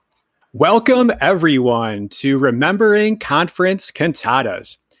Welcome, everyone, to Remembering Conference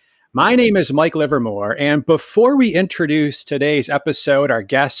Cantatas. My name is Mike Livermore, and before we introduce today's episode, our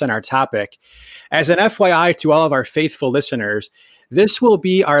guests, and our topic, as an FYI to all of our faithful listeners, this will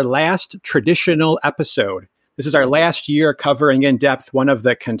be our last traditional episode. This is our last year covering in depth one of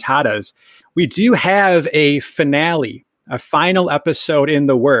the cantatas. We do have a finale, a final episode in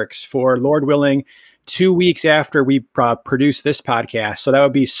the works for, Lord willing, 2 weeks after we produce this podcast. So that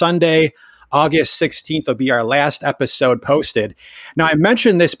would be Sunday, August 16th will be our last episode posted. Now, I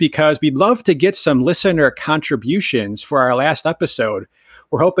mentioned this because we'd love to get some listener contributions for our last episode.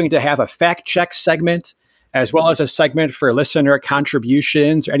 We're hoping to have a fact check segment, as well as a segment for listener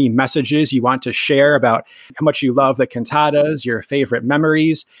contributions or any messages you want to share about how much you love the cantatas, your favorite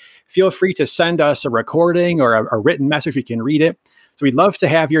memories. Feel free to send us a recording or a written message. We can read it. So we'd love to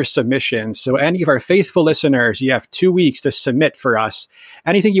have your submissions. So any of our faithful listeners, you have 2 weeks to submit for us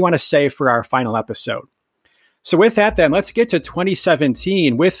anything you want to say for our final episode. So with that, then, let's get to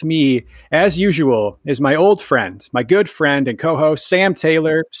 2017. With me, as usual, is my old friend, my good friend and co-host, Sam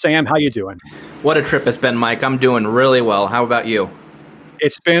Taylor. Sam, how you doing? What a trip it's been, Mike. I'm doing really well. How about you?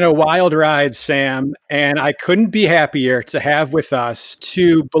 It's been a wild ride, Sam, and I couldn't be happier to have with us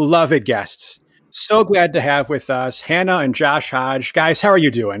two beloved guests. So glad to have with us Hannah and Josh Hodge. Guys, how are you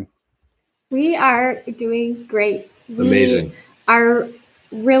doing? We are doing great. Amazing. We are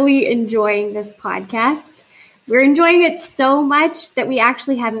really enjoying this podcast. We're enjoying it so much that we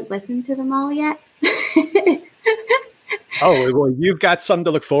actually haven't listened to them all yet. Oh, well, you've got something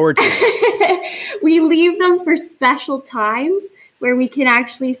to look forward to. We leave them for special times where we can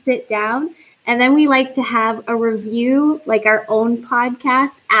actually sit down. And then we like to have a review, like our own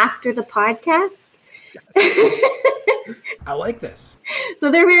podcast after the podcast. I like this.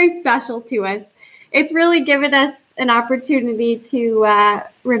 So they're very special to us. It's really given us an opportunity to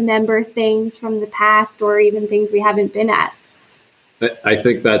remember things from the past or even things we haven't been at. I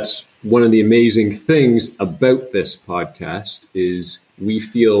think that's one of the amazing things about this podcast is we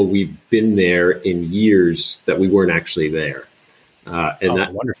feel we've been there in years that we weren't actually there.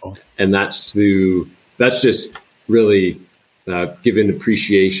 Wonderful. And that's just really giving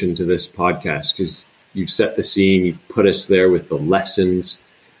appreciation to this podcast because you've set the scene, you've put us there with the lessons.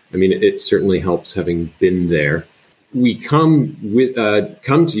 I mean, it certainly helps having been there. We come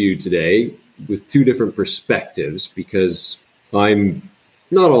to you today with two different perspectives because I'm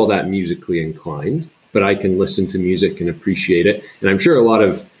not all that musically inclined, but I can listen to music and appreciate it. And I'm sure a lot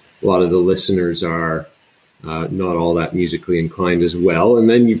of the listeners are not all that musically inclined as well. And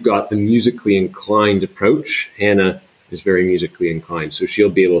then you've got the musically inclined approach. Hannah is very musically inclined, so she'll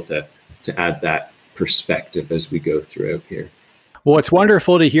be able to add that perspective as we go throughout here. Well, it's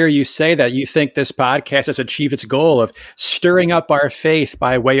wonderful to hear you say that you think this podcast has achieved its goal of stirring up our faith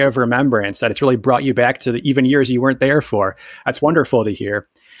by way of remembrance, that it's really brought you back to the even years you weren't there for. That's wonderful to hear.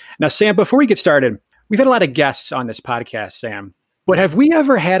 Now, Sam, before we get started, we've had a lot of guests on this podcast, Sam. But have we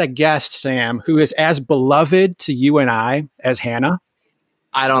ever had a guest, Sam, who is as beloved to you and I as Hannah?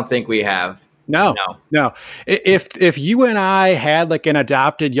 I don't think we have. No. If you and I had like an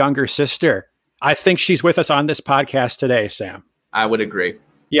adopted younger sister, I think she's with us on this podcast today, Sam. I would agree.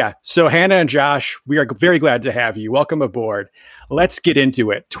 Yeah. So Hannah and Josh, we are very glad to have you. Welcome aboard. Let's get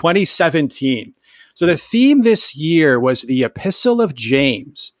into it. 2017. So the theme this year was the Epistle of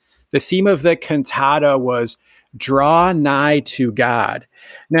James. The theme of the cantata was Draw Nigh to God.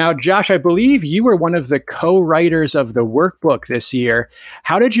 Now, Josh, I believe you were one of the co-writers of the workbook this year.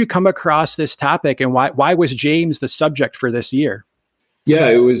 How did you come across this topic, and why was James the subject for this year? Yeah,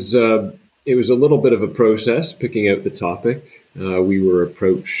 it was a little bit of a process picking out the topic. We were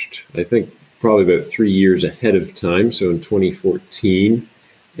approached, I think, probably about 3 years ahead of time, so in 2014.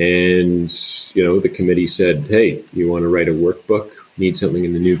 And, the committee said, hey, you want to write a workbook? Need something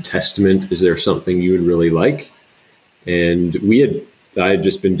in the New Testament? Is there something you would really like? And I had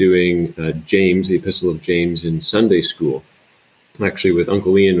just been doing James, the Epistle of James in Sunday school, actually with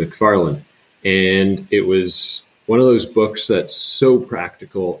Uncle Ian McFarlane. And it was one of those books that's so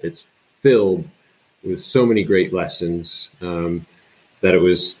practical. It's filled with so many great lessons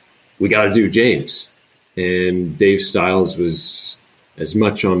that we got to do James. And Dave Stiles was as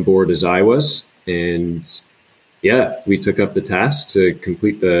much on board as I was. And yeah, we took up the task to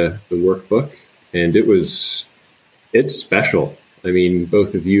complete the workbook. And it's special. I mean,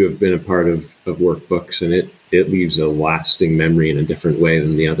 both of you have been a part of workbooks, and it leaves a lasting memory in a different way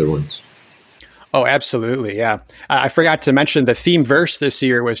than the other ones. Oh, absolutely. Yeah. I forgot to mention the theme verse this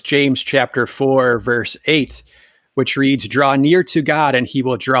year was James chapter 4, verse 8, which reads, "Draw near to God and he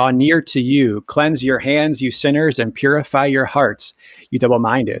will draw near to you. Cleanse your hands, you sinners, and purify your hearts, you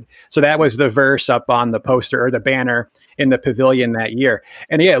double-minded." So that was the verse up on the poster or the banner in the pavilion that year.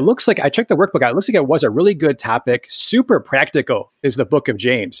 And yeah, it looks like, I checked the workbook out, it looks like it was a really good topic. Super practical is the book of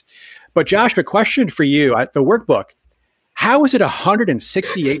James. But Josh, a question for you, the workbook, how is it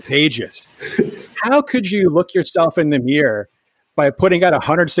 168 pages? How could you look yourself in the mirror by putting out a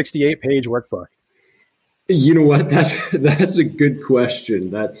 168-page workbook? You know what? That's a good question.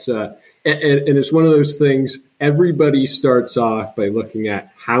 That's and it's one of those things. Everybody starts off by looking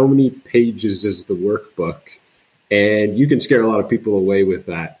at how many pages is the workbook, and you can scare a lot of people away with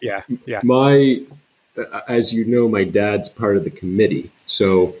that. Yeah. As you know, my dad's part of the committee,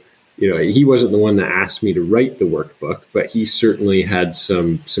 so he wasn't the one that asked me to write the workbook, but he certainly had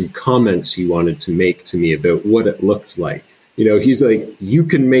some comments he wanted to make to me about what it looked like. He's like, you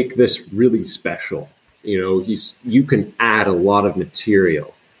can make this really special. You can add a lot of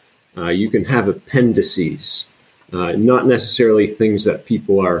material. You can have appendices, not necessarily things that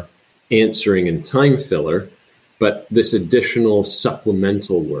people are answering in time filler, but this additional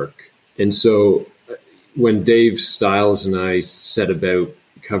supplemental work. And so when Dave Stiles and I set about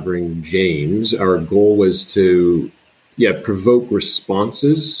covering James, our goal was to provoke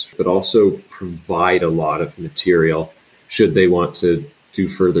responses, but also provide a lot of material should they want to do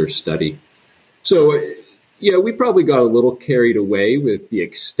further study. So, we probably got a little carried away with the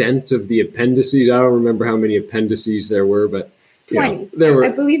extent of the appendices. I don't remember how many appendices there were, but 20. There were. I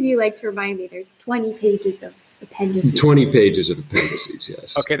believe you like to remind me there's 20 pages of appendices. 20 pages of appendices,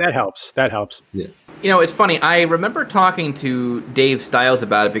 yes. Okay, that helps. Yeah. It's funny. I remember talking to Dave Stiles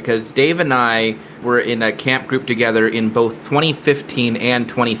about it because Dave and I were in a camp group together in both 2015 and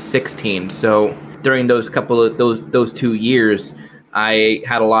 2016. So during those 2 years, I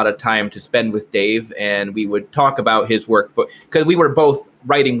had a lot of time to spend with Dave, and we would talk about his workbook because we were both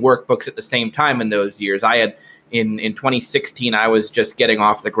writing workbooks at the same time in those years. I had in 2016, I was just getting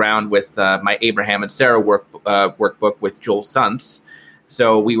off the ground with my Abraham and Sarah workbook with Joel Suntz.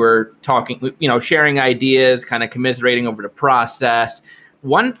 So we were talking, sharing ideas, kind of commiserating over the process.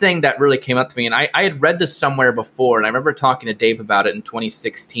 One thing that really came up to me, and I had read this somewhere before, and I remember talking to Dave about it in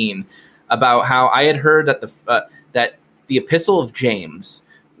 2016, about how I had heard that the Epistle of James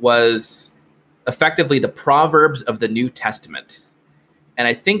was effectively the Proverbs of the New Testament. And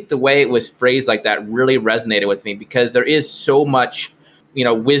I think the way it was phrased like that really resonated with me because there is so much,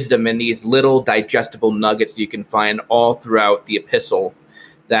 wisdom in these little digestible nuggets you can find all throughout the epistle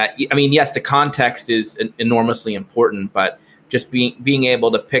that, yes, the context is enormously important, but just being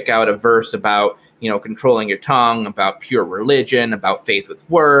able to pick out a verse about, controlling your tongue, about pure religion, about faith with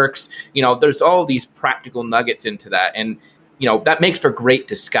works, there's all these practical nuggets into that. And, that makes for great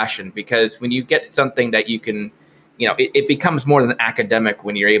discussion because when you get something that you can, it becomes more than academic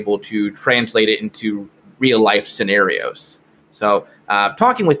when you're able to translate it into real life scenarios. So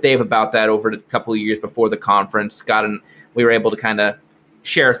talking with Dave about that over the couple of years before the conference, we were able to kind of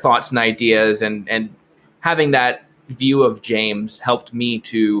share thoughts and ideas, and having that view of James helped me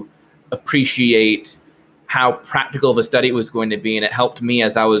to appreciate how practical of a study it was going to be. And it helped me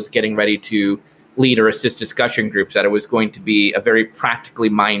as I was getting ready to lead or assist discussion groups that it was going to be a very practically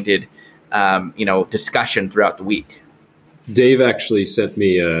minded discussion throughout the week. Dave actually sent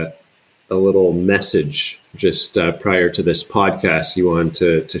me a little message just prior to this podcast. He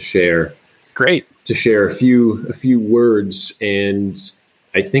wanted to share. Great. To share a few words, and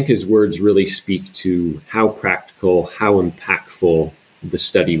I think his words really speak to how practical, how impactful the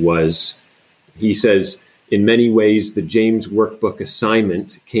study was. He says, in many ways, the James Workbook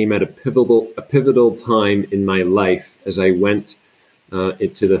assignment came at a pivotal time in my life as I went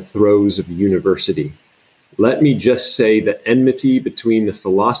into the throes of university. Let me just say that enmity between the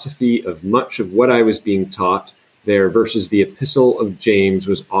philosophy of much of what I was being taught there versus the Epistle of James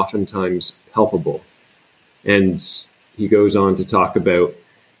was oftentimes palpable. And he goes on to talk about,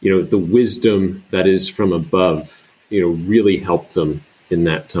 the wisdom that is from above, really helped him in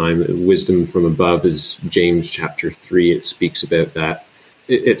that time. Wisdom from above is James chapter 3. It speaks about that.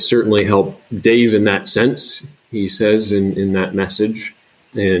 It certainly helped Dave in that sense, he says in that message,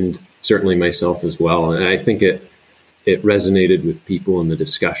 and certainly myself as well. And I think it resonated with people in the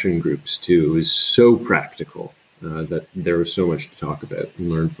discussion groups too. It was so practical that there was so much to talk about and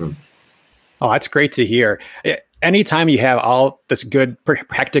learn from. Oh, that's great to hear. Anytime you have all this good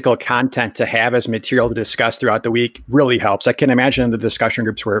practical content to have as material to discuss throughout the week really helps. I can imagine the discussion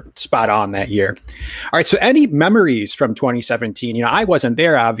groups were spot on that year. All right. So any memories from 2017? I wasn't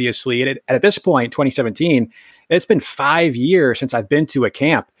there, obviously. At this point, 2017, it's been 5 years since I've been to a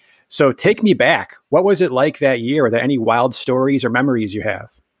camp. So take me back. What was it like that year? Are there any wild stories or memories you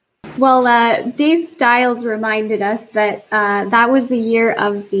have? Well, Dave Stiles reminded us that that was the year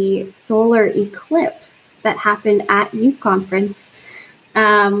of the solar eclipse that happened at Youth Conference,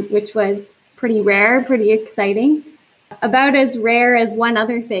 which was pretty rare, pretty exciting. About as rare as one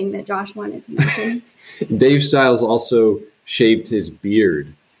other thing that Josh wanted to mention. Dave Stiles also shaved his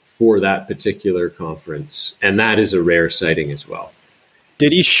beard for that particular conference, and that is a rare sighting as well.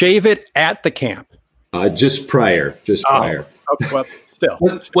 Did he shave it at the camp? Just prior. Oh, well, still.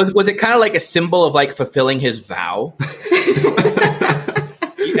 Was it kind of like a symbol of like fulfilling his vow?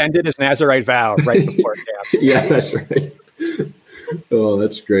 He ended his Nazirite vow right before camp. Yeah, that's right. Oh,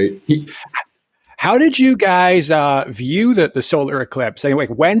 that's great. How did you guys view the solar eclipse? Like,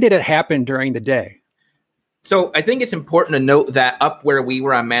 when did it happen during the day? So I think it's important to note that up where we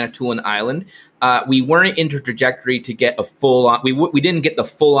were on Manitoulin Island, we weren't into trajectory to get a full on. We didn't get the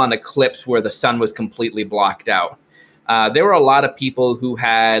full on eclipse where the sun was completely blocked out. There were a lot of people who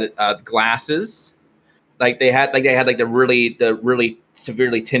had glasses, they had the really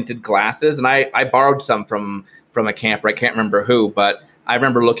severely tinted glasses, and I borrowed some from a camper. I can't remember who, but I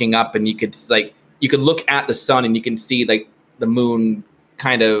remember looking up and you could look at the sun and you can see like the moon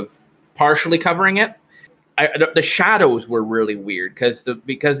kind of partially covering it. The shadows were really weird because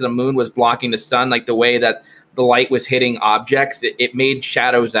the moon was blocking the sun, like the way that the light was hitting objects, it made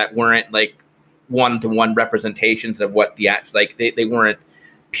shadows that weren't like one-to-one representations of what the they weren't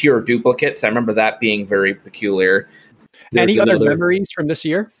pure duplicates. I remember that being very peculiar. Any other memories from this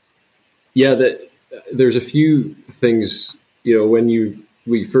year? Yeah, there's a few things, when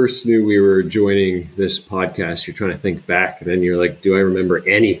we first knew we were joining this podcast, you're trying to think back, and then you're like, do I remember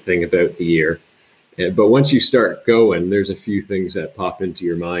anything about the year? But once you start going, there's a few things that pop into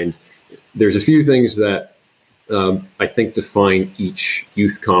your mind. There's a few things that I think define each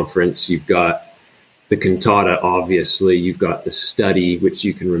youth conference. You've got the cantata, obviously. You've got the study, which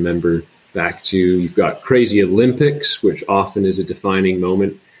you can remember back to. You've got Crazy Olympics, which often is a defining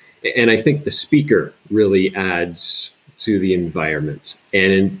moment. And I think the speaker really adds to the environment.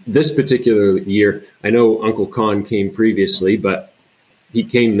 And in this particular year, I know Uncle Con came previously, but he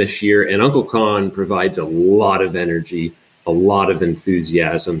came this year, and Uncle Con provides a lot of energy, a lot of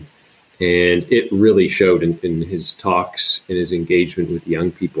enthusiasm, and it really showed in his talks and his engagement with young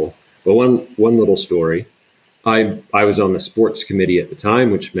people. But one little story, I was on the sports committee at the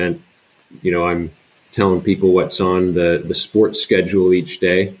time, which meant, I'm telling people what's on the sports schedule each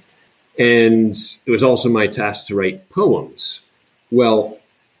day. And it was also my task to write poems. Well,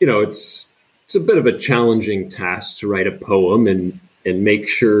 it's a bit of a challenging task to write a poem and make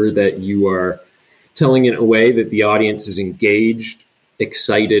sure that you are telling it in a way that the audience is engaged,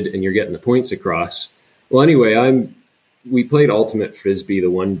 excited, and you're getting the points across. Well, anyway, we played Ultimate Frisbee the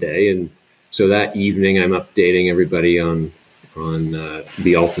one day, and so that evening I'm updating everybody on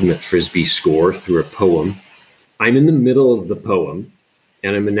the Ultimate Frisbee score through a poem. I'm in the middle of the poem,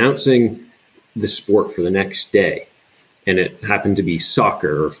 and I'm announcing the sport for the next day, and it happened to be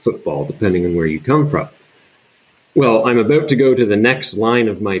soccer or football, depending on where you come from. Well, I'm about to go to the next line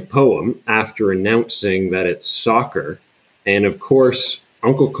of my poem after announcing that it's soccer. And of course,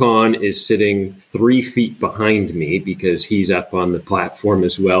 Uncle Con is sitting 3 feet behind me because he's up on the platform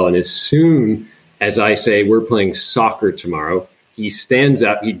as well. And as soon as I say we're playing soccer tomorrow, he stands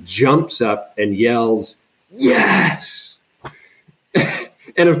up, he jumps up and yells, "Yes!"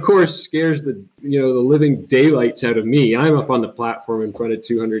 And of course, scares the living daylights out of me. I'm up on the platform in front of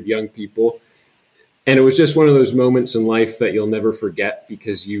 200 young people. And it was just one of those moments in life that you'll never forget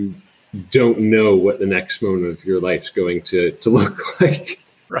because you don't know what the next moment of your life's going to look like.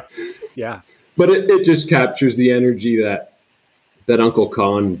 Right. Yeah. But it just captures the energy that Uncle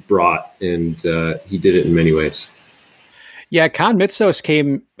Con brought, and he did it in many ways. Yeah, Con Mitsos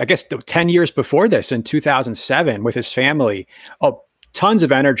came, I guess, 10 years before this in 2007 with his family. Oh, tons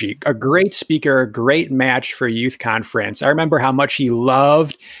of energy, a great speaker, a great match for youth conference. I remember how much he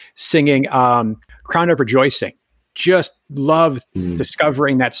loved singing Crown of Rejoicing. Just loved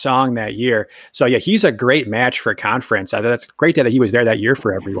discovering that song that year. So yeah, he's a great match for conference. That's great that he was there that year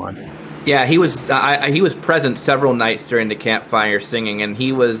for everyone. Yeah, he was present several nights during the campfire singing, and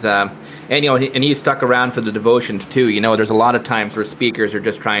he was and he stuck around for the devotions too. There's a lot of times where speakers are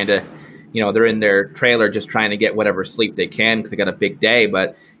just trying to, they're in their trailer just trying to get whatever sleep they can because they got a big day.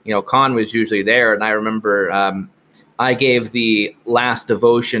 But Con was usually there, and I remember I gave the last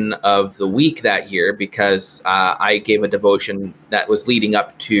devotion of the week that year because I gave a devotion that was leading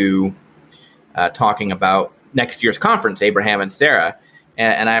up to talking about next year's conference, Abraham and Sarah.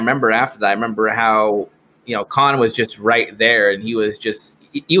 And I remember after that, how, Con was just right there, and he was just,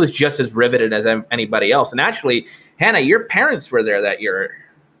 he was just as riveted as anybody else. And actually, Hannah, your parents were there that year.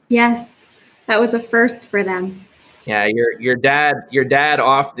 Yes, that was a first for them. Yeah, your dad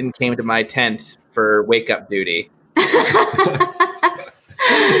often came to my tent for wake up duty.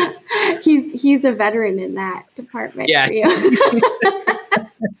 He's a veteran in that department. Yeah. For you.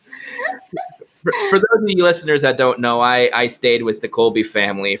 For those of you listeners that don't know, I stayed with the Colby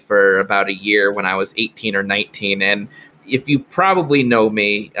family for about a year when I was 18 or 19. And if you probably know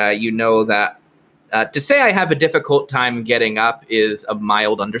me, you know that to say I have a difficult time getting up is a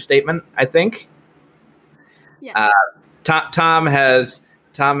mild understatement, I think. Yeah. Tom has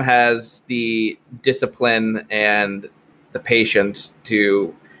the discipline and the patience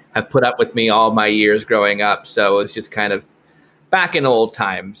to have put up with me all my years growing up. So it's just kind of back in old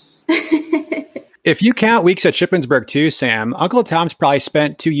times. If you count weeks at Shippensburg too, Sam, Uncle Tom's probably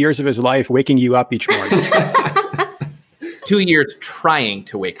spent 2 years of his life waking you up each morning. 2 years trying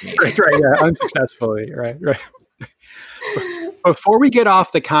to wake me up. Right, yeah, unsuccessfully. Right. Before we get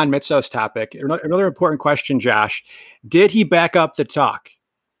off the Con Mitzos topic, another important question, Josh. Did he back up the talk?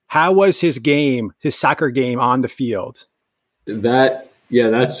 How was his soccer game on the field?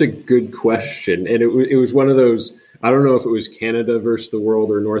 That's a good question. And it was one of those, I don't know if it was Canada versus the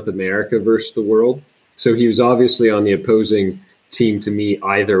world or North America versus the world. So he was obviously on the opposing team to me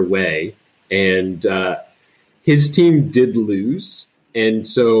either way. And his team did lose. And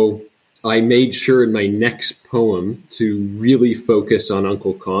so I made sure in my next poem to really focus on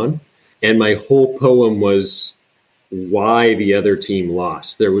Uncle Con. And my whole poem was why the other team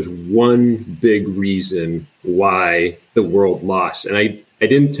lost. There was one big reason why the world lost. And I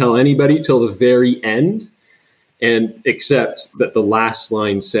didn't tell anybody till the very end. And except that the last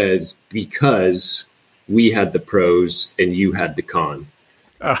line says, because we had the pros and you had the con.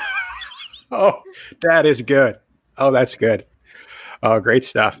 Oh, that is good. Oh, that's good. Oh, great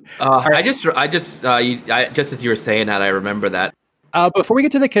stuff. I just as you were saying that, I remember that. Before we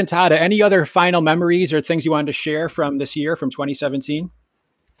get to the cantata, any other final memories or things you wanted to share from this year, from 2017?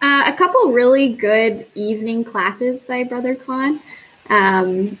 A couple really good evening classes by Brother Con.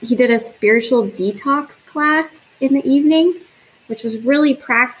 He did a spiritual detox class in the evening, which was really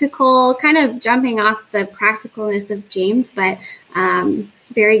practical, kind of jumping off the practicalness of James, but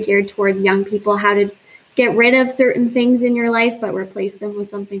very geared towards young people, how to get rid of certain things in your life, but replace them with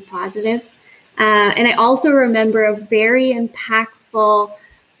something positive. And I also remember a very impactful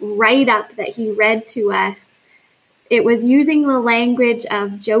write-up that he read to us. It was using the language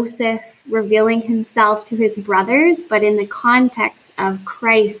of Joseph revealing himself to his brothers, but in the context of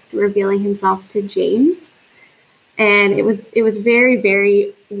Christ revealing himself to James. And it was very,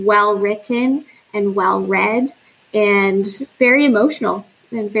 very well written and well read and very emotional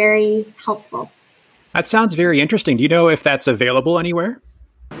and very helpful. That sounds very interesting. Do you know if that's available anywhere?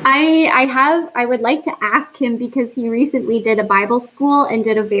 I would like to ask him because he recently did a Bible school and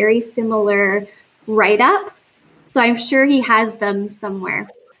did a very similar write-up. So I'm sure he has them somewhere.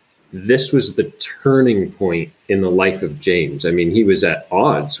 This was the turning point in the life of James. I mean, he was at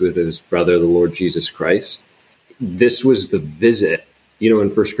odds with his brother, the Lord Jesus Christ. This was the visit, in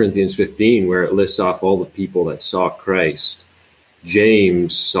 1 Corinthians 15, where it lists off all the people that saw Christ.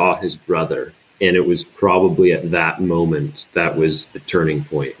 James saw his brother. And it was probably at that moment that was the turning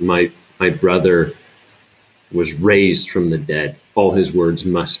point. My brother was raised from the dead. All his words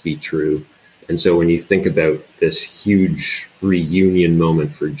must be true. And so when you think about this huge reunion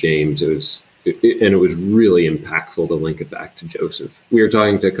moment for James, it was really impactful to link it back to Joseph. We were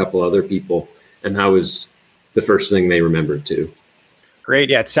talking to a couple other people, and that was the first thing they remembered too.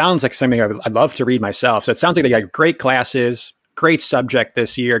 Great. Yeah, it sounds like something I'd love to read myself. So it sounds like they got great classes. Great subject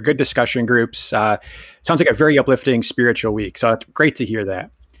this year, good discussion groups. Sounds like a very uplifting spiritual week. So great to hear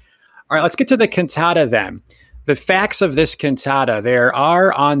that. All right, let's get to the cantata then. The facts of this cantata. There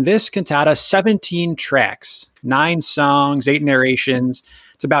are on this cantata 17 tracks, 9 songs, 8 narrations.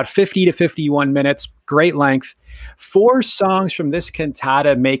 It's about 50 to 51 minutes, great length. 4 songs from this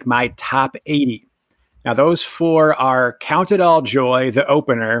cantata make my top 80. Now those 4 are Count It All Joy, the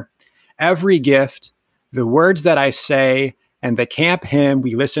opener, Every Gift, The Words That I Say, and the camp hymn,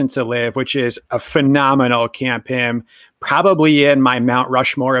 We Listen to Live, which is a phenomenal camp hymn, probably in my Mount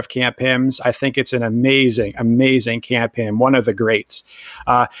Rushmore of camp hymns. I think it's an amazing, amazing camp hymn, one of the greats.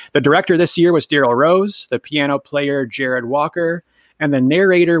 The director this year was Daryl Rose, the piano player Jared Walker, and the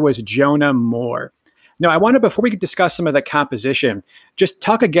narrator was Jonah Moore. Now, I wanted, before we could discuss some of the composition, just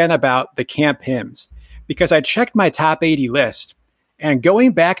talk again about the camp hymns, because I checked my top 80 list. And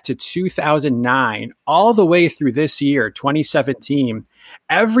going back to 2009, all the way through this year, 2017,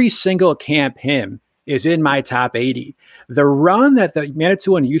 every single camp hymn is in my top 80. The run that the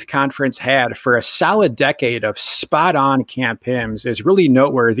Manitoulin Youth Conference had for a solid decade of spot-on camp hymns is really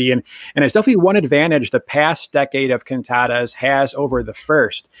noteworthy, and it's definitely one advantage the past decade of cantatas has over the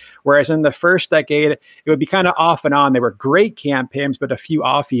first. Whereas in the first decade, it would be kind of off and on. They were great camp hymns, but a few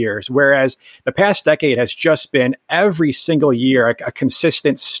off years, whereas the past decade has just been every single year a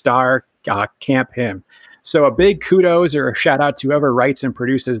consistent star camp hymn. So a big kudos or a shout out to whoever writes and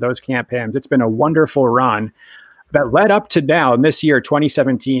produces those camp hymns. It's been a wonderful run that led up to now, in this year,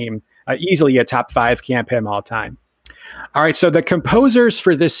 2017, easily a top 5 camp hymn all time. All right, so the composers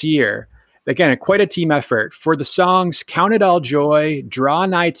for this year, again, quite a team effort. For the songs Count It All Joy, Draw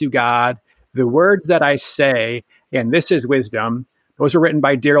Nigh to God, The Words That I Say, and This Is Wisdom, those were written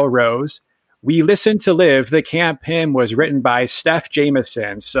by Daryl Rose. We Listen to Live, the camp hymn, was written by Steph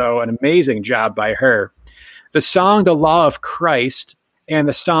Jameson, so an amazing job by her. The song The Law of Christ and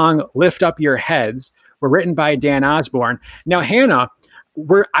the song Lift Up Your Heads were written by Dan Osborne. Now, Hannah,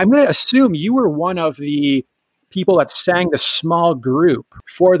 I'm going to assume you were one of the people that sang the small group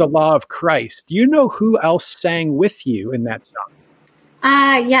for The Law of Christ. Do you know who else sang with you in that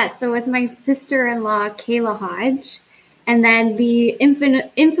song? Yes, so it was my sister-in-law, Kayla Hodge, and then the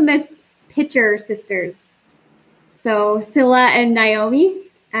infamous Pitcher sisters. So Scylla and Naomi.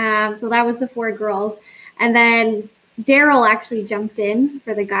 So that was the 4 girls. And then Daryl actually jumped in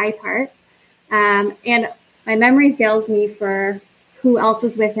for the guy part. And my memory fails me for who else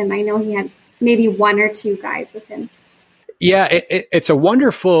was with him. I know he had maybe 1 or 2 guys with him. Yeah, it's a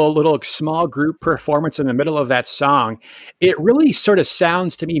wonderful little small group performance in the middle of that song. It really sort of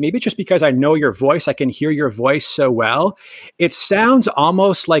sounds to me, maybe just because I know your voice, I can hear your voice so well. It sounds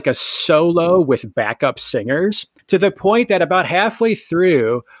almost like a solo with backup singers, to the point that about halfway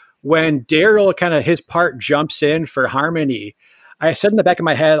through, when Daryl his part jumps in for harmony, I said in the back of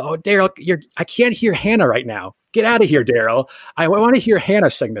my head, "Oh, Daryl, I can't hear Hannah right now. Get out of here, Daryl. I want to hear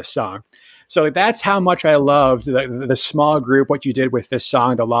Hannah sing this song." So that's how much I loved the small group, what you did with this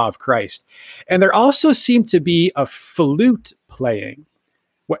song, The Law of Christ. And there also seemed to be a flute playing.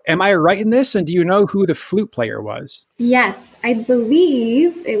 Am I right in this? And do you know who the flute player was? Yes, I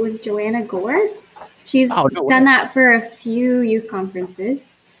believe it was Joanna Gore. She's done that for a few youth conferences.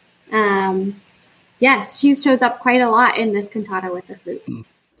 Yes, she shows up quite a lot in this cantata with the flute.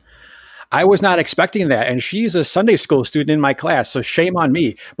 I was not expecting that. And she's a Sunday school student in my class, so shame on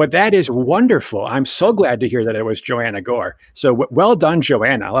me. But that is wonderful. I'm so glad to hear that it was Joanna Gore. So well done,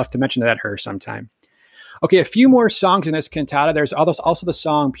 Joanna. I'll have to mention that to her sometime. Okay, a few more songs in this cantata. There's also the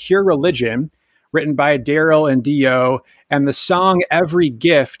song Pure Religion, written by Daryl and Dio. And the song Every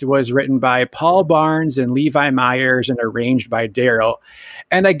Gift was written by Paul Barnes and Levi Myers and arranged by Daryl.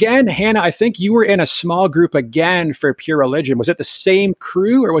 And again, Hannah, I think you were in a small group again for Pure Religion. Was it the same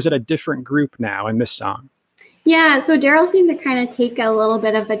crew or was it a different group now in this song? Yeah, so Daryl seemed to kind of take a little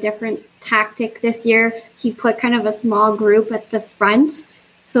bit of a different tactic this year. He put kind of a small group at the front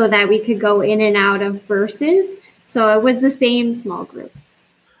so that we could go in and out of verses. So it was the same small group.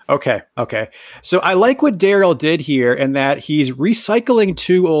 Okay. So I like what Daryl did here in that he's recycling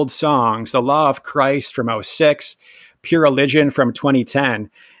 2 old songs, The Law of Christ from 2006, Pure Religion from 2010.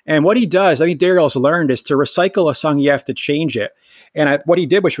 And what he does, I think Daryl's learned, is to recycle a song, you have to change it. And what he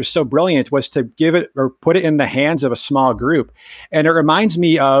did, which was so brilliant, was to give it or put it in the hands of a small group. And it reminds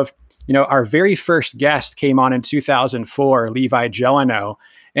me of, our very first guest came on in 2004, Levi Gelano.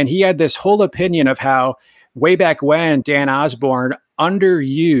 And he had this whole opinion of how way back when Dan Osborne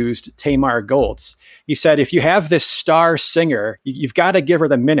underused Tamar Goltz. He said, if you have this star singer, you've got to give her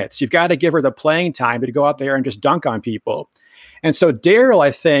the minutes. You've got to give her the playing time to go out there and just dunk on people. And so Daryl,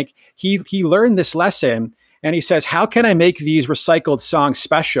 I think, he learned this lesson and he says, how can I make these recycled songs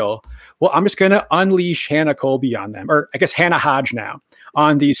special? Well, I'm just going to unleash Hannah Colby on them, or I guess Hannah Hodge now,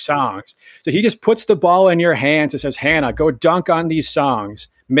 on these songs. So he just puts the ball in your hands and says, Hannah, go dunk on these songs,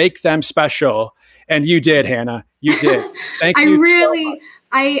 make them special. And you did, Hannah. You did. Thank you.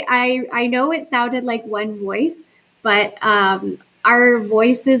 I know it sounded like one voice, but our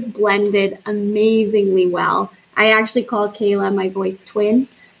voices blended amazingly well. I actually call Kayla my voice twin.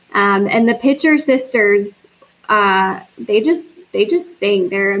 And the Pitcher sisters, they just sing.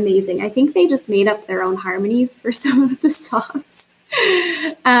 They're amazing. I think they just made up their own harmonies for some of the songs.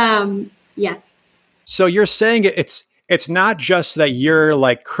 Yes. So you're saying it's not just that you're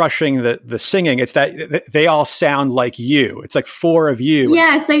like crushing the singing. It's that they all sound like you. It's like 4 of you.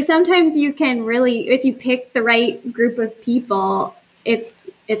 Yes. Like sometimes you can really, if you pick the right group of people, it's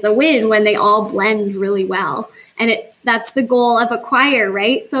a win when they all blend really well. And that's the goal of a choir,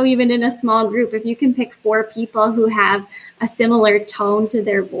 right? So even in a small group, if you can pick 4 people who have a similar tone to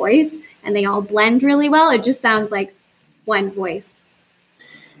their voice, and they all blend really well. It just sounds like one voice.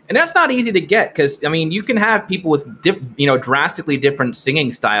 And that's not easy to get because, I mean, you can have people with, drastically different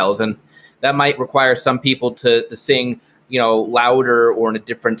singing styles, and that might require some people to sing, louder or in a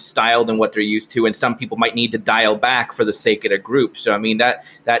different style than what they're used to. And some people might need to dial back for the sake of a group. So, I mean,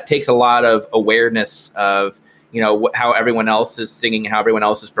 that takes a lot of awareness of, how everyone else is singing, how everyone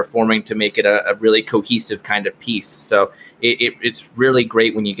else is performing to make it a really cohesive kind of piece. So it's really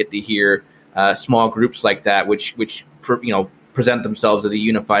great when you get to hear small groups like that, which present themselves as a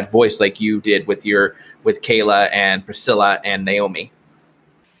unified voice like you did with Kayla and Priscilla and Naomi.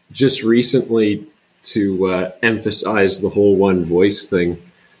 Just recently, to emphasize the whole one voice thing,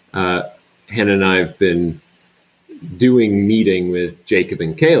 Hannah and I have been doing meeting with Jacob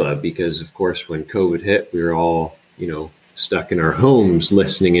and Kayla because, of course, when COVID hit, we were all, stuck in our homes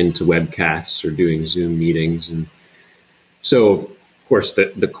listening into webcasts or doing Zoom meetings. And so, of course,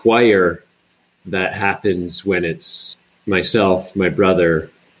 the choir that happens when it's myself, my brother,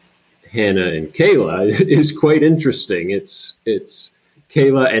 Hannah, and Kayla is quite interesting. It's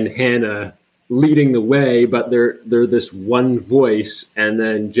Kayla and Hannah leading the way, but they're this one voice, and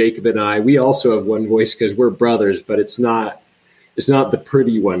then Jacob and I, we also have one voice because we're brothers, but it's not the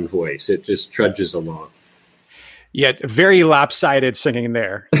pretty one voice. It just trudges along. Yeah, very lopsided singing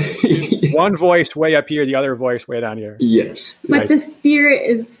there. One voice way up here, the other voice way down here. Yes. But the spirit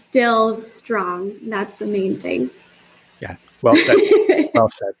is still strong. That's the main thing. Yeah, well said. Well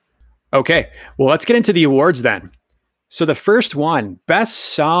said. Okay, well, let's get into the awards then. So the first one, best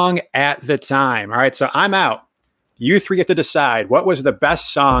song at the time. All right, so I'm out. You three get to decide what was the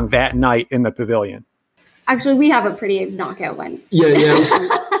best song that night in the pavilion. Actually, we have a pretty knockout one. Yeah,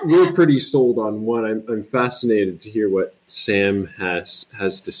 we're pretty sold on one. I'm fascinated to hear what Sam has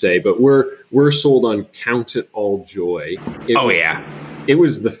to say, but we're sold on "Count It All Joy." It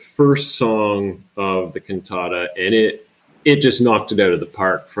was the first song of the cantata, and it just knocked it out of the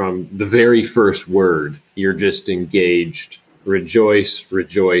park from the very first word. You're just engaged. Rejoice,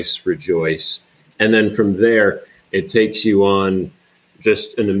 rejoice, rejoice. And then from there, it takes you on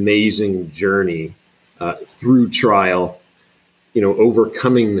just an amazing journey through trial,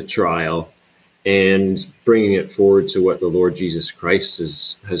 overcoming the trial and bringing it forward to what the Lord Jesus Christ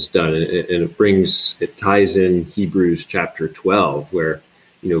has done. And it ties in Hebrews chapter 12, where,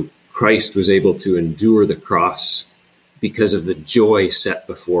 Christ was able to endure the cross because of the joy set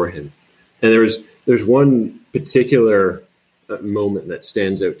before him. And there's one particular moment that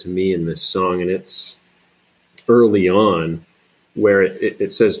stands out to me in this song, and it's early on, where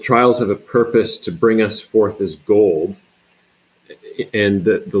it says, "Trials have a purpose to bring us forth as gold." And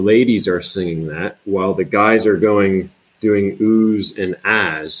the ladies are singing that while the guys are doing oohs and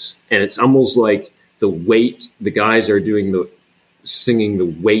ahs. And it's almost like the guys are singing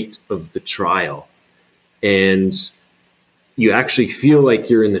the weight of the trial. And you actually feel like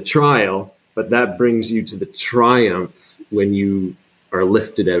you're in the trial, but that brings you to the triumph when you are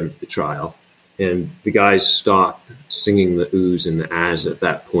lifted out of the trial. And the guys stop singing the oohs and the ahs at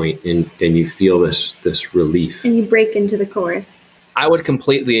that point, and you feel this relief. And you break into the chorus. I would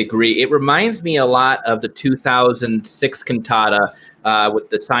completely agree. It reminds me a lot of the 2006 cantata with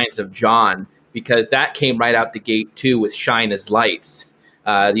the Signs of John, because that came right out the gate too with Shine as Lights.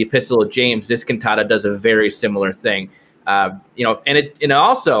 The Epistle of James, this cantata does a very similar thing. And it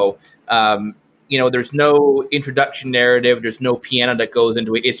also, there's no introduction narrative. There's no piano that goes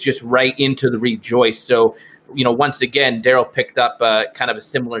into it. It's just right into the rejoice. So, once again, Daryl picked up kind of a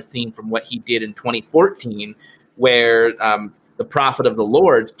similar theme from what he did in 2014, where the prophet of the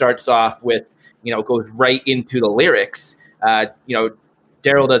Lord starts off with, goes right into the lyrics.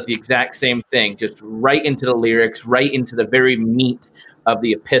 Daryl does the exact same thing, just right into the lyrics, right into the very meat of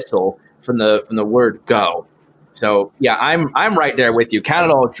the epistle from the word go. So yeah, I'm right there with you. Count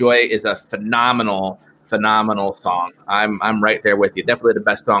It All Joy is a phenomenal song. I'm right there with you. Definitely the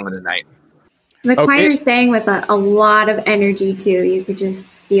best song of the night. The choir sang with a lot of energy too. You could just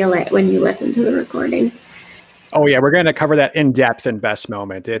feel it when you listen to the recording. Oh yeah, we're going to cover that in depth in Best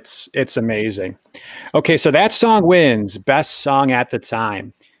Moment. It's amazing. Okay, so that song wins Best Song at the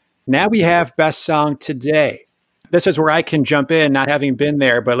Time. Now we have Best Song Today. This is where I can jump in, not having been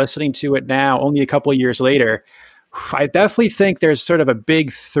there, but listening to it now, only a couple of years later. I definitely think there's sort of a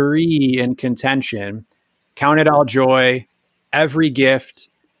big three in contention: Count It All Joy, Every Gift,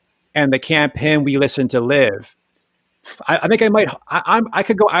 and the Camp Hymn We Listen to Live. I think I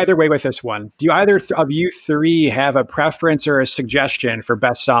could go either way with this one. Do either of you three have a preference or a suggestion for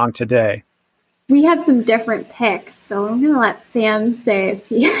Best Song Today? We have some different picks, so I'm going to let Sam say if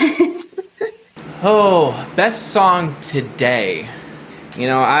he has. Oh, Best Song Today.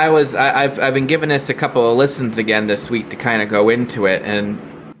 I've been giving this a couple of listens again this week to kind of go into it, and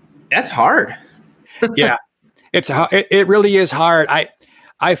that's hard. Yeah, it really is hard.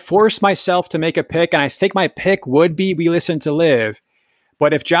 I forced myself to make a pick, and I think my pick would be We Listen to Live.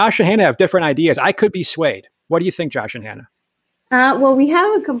 But if Josh and Hannah have different ideas, I could be swayed. What do you think, Josh and Hannah? Well, we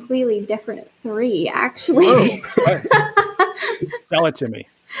have a completely different three, actually. Sell it to me.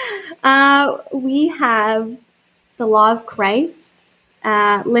 We have The Law of Christ,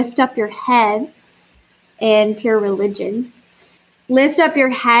 Lift Up Your Heads, and Pure Religion. Lift Up Your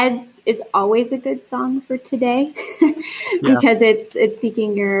Heads is always a good song for today because it's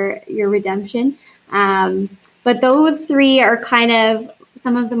seeking your redemption. But those three are kind of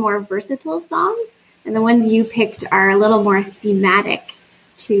some of the more versatile songs, and the ones you picked are a little more thematic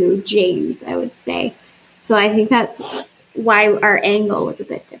to James, I would say. So I think that's why our angle was a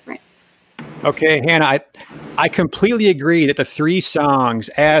bit different. Okay, Hannah, I completely agree that the three songs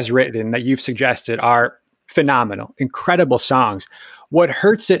as written that you've suggested are phenomenal, incredible songs. What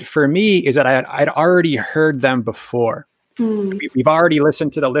hurts it for me is that I'd already heard them before. We've already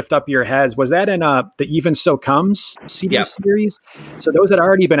listened to the Lift Up Your Heads. Was that in the Even So Comes CD series? So those had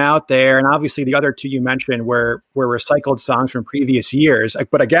already been out there. And obviously the other two you mentioned were recycled songs from previous years.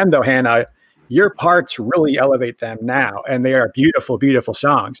 But again, though, Hannah, your parts really elevate them now. And they are beautiful, beautiful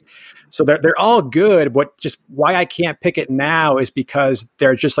songs. So they're all good. Why I can't pick it now is because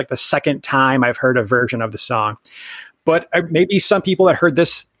they're just like the second time I've heard a version of the song. But maybe some people that heard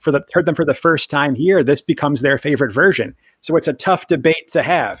them for the first time here, this becomes their favorite version. So it's a tough debate to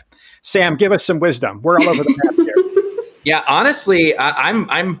have. Sam, give us some wisdom. We're all over the map here. Yeah, honestly,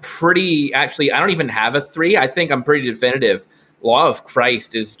 I'm pretty. Actually, I don't even have a three. I think I'm pretty definitive. Law of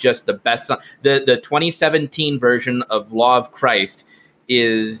Christ is just the best song. The 2017 version of Law of Christ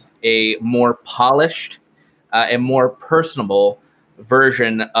is a more polished and more personable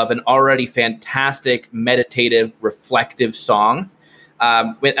version of an already fantastic, meditative, reflective song.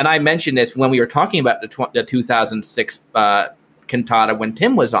 And I mentioned this when we were talking about the 2006 cantata when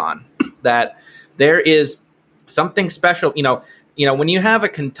Tim was on, that there is something special. When you have a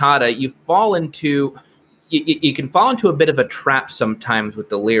cantata, you fall into you can fall into a bit of a trap sometimes with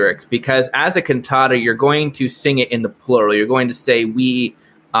the lyrics, because as a cantata, you're going to sing it in the plural. You're going to say we,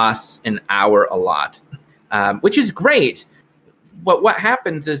 us, and our a lot, which is great. But what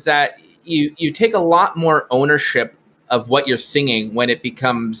happens is that you take a lot more ownership of what you're singing when it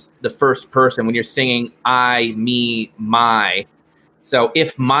becomes the first person, when you're singing I, me, my. So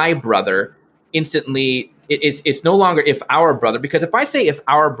if my brother, instantly it's no longer if our brother, because if I say if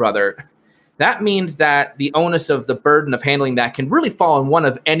our brother, that means that the onus of the burden of handling that can really fall on one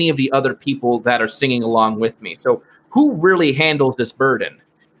of any of the other people that are singing along with me. So who really handles this burden?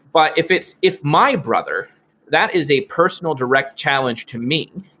 But if it's if my brother, that is a personal direct challenge to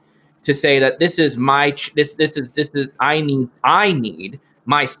me to say that this is my this is I need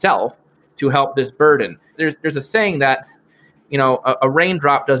myself to help this burden. There's a saying that a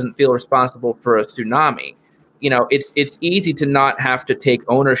raindrop doesn't feel responsible for a tsunami. It's easy to not have to take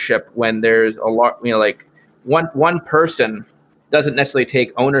ownership when there's a lot. Like one person doesn't necessarily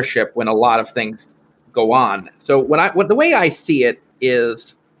take ownership when a lot of things go on. So the way I see it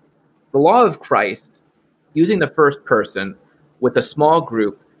is the Law of Christ, using the first person with a small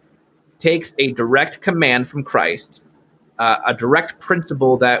group, takes a direct command from Christ, a direct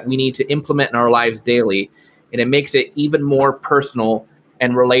principle that we need to implement in our lives daily, and it makes it even more personal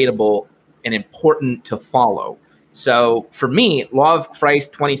and relatable and important to follow. So for me, Law of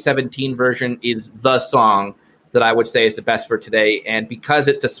Christ 2017 version is the song that I would say is the best for today. And because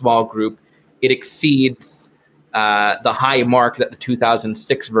it's a small group, it exceeds the high mark that the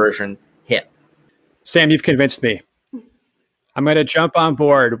 2006 version hit. Sam, you've convinced me. I'm going to jump on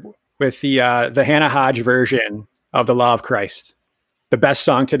board with the Hannah Hodge version of the Law of Christ, the best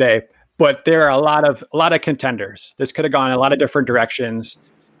song today. But there are a lot of contenders. This could have gone in a lot of different directions.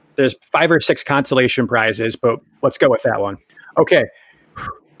 There's 5 or 6 consolation prizes, but let's go with that one. Okay,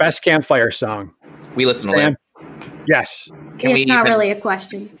 best campfire song. We listen to Live. Yes. It's not really a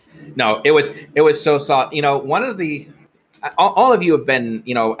question. No, it was so soft. One of the all of you have been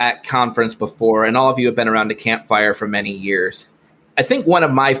at conference before, and all of you have been around a campfire for many years. I think one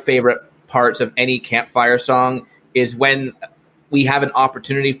of my favorite parts of any campfire song is when we have an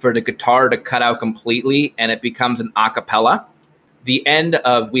opportunity for the guitar to cut out completely and it becomes an a cappella. The end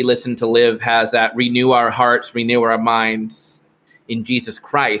of We Listen to Live has that renew our hearts, renew our minds in Jesus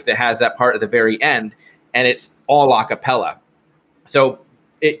Christ. It has that part at the very end, and it's all a cappella. So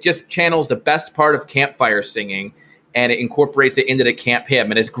it just channels the best part of campfire singing, and it incorporates it into the camp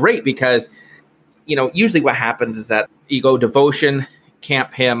hymn. And it's great because, usually what happens is that you go devotion,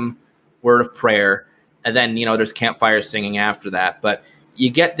 camp hymn, word of prayer, and then, there's campfire singing after that. But you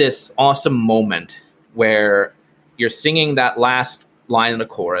get this awesome moment where you're singing that last line in the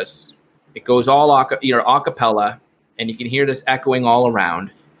chorus. It goes all a cappella, and you can hear this echoing all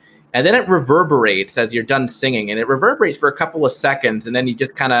around. And then it reverberates as you're done singing, and it reverberates for a couple of seconds, and then you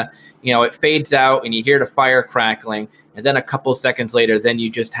just kind of, it fades out, and you hear the fire crackling. And then a couple of seconds later, then you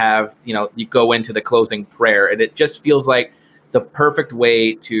just have, you go into the closing prayer, and it just feels like the perfect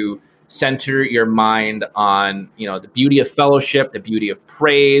way to center your mind on, the beauty of fellowship, the beauty of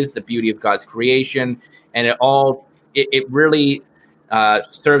praise, the beauty of God's creation. And it really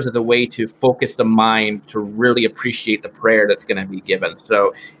serves as a way to focus the mind to really appreciate the prayer that's going to be given.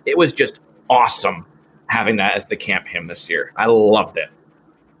 So it was just awesome having that as the camp hymn this year. I loved it.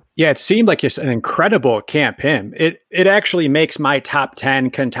 Yeah, it seemed like just an incredible camp hymn. It actually makes my top 10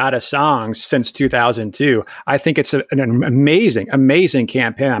 cantata songs since 2002. I think it's an amazing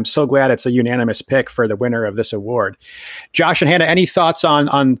camp hymn. I'm so glad it's a unanimous pick for the winner of this award. Josh and Hannah, any thoughts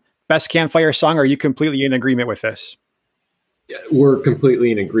on best campfire song? Or are you completely in agreement with this? Yeah, we're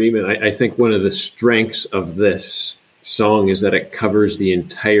completely in agreement. I think one of the strengths of this song is that it covers the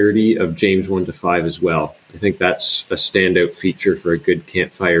entirety of James 1-5 as well. I think that's a standout feature for a good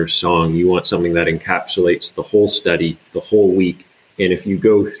campfire song. You want something that encapsulates the whole study, the whole week. And if you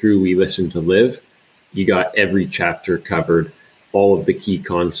go through We Listen to Live, you got every chapter covered. All of the key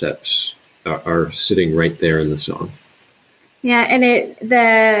concepts are sitting right there in the song. Yeah, and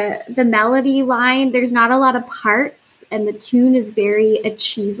the melody line, there's not a lot of parts, and the tune is very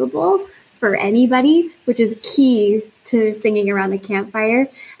achievable for anybody, which is key to singing around the campfire.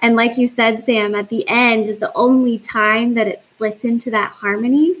 And like you said, Sam, at the end is the only time that it splits into that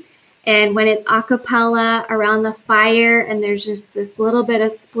harmony. And when it's a cappella around the fire and there's just this little bit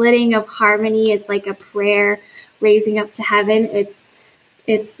of splitting of harmony, it's like a prayer raising up to heaven.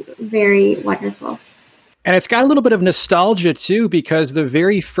 It's very wonderful. And it's got a little bit of nostalgia too, because the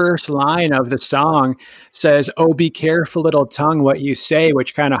very first line of the song says, "Oh, be careful, little tongue, what you say,"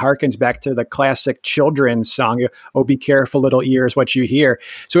 which kind of harkens back to the classic children's song, "Oh, be careful, little ears, what you hear."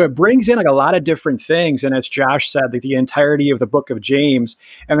 So it brings in like a lot of different things. And as Josh said, like the entirety of the book of James,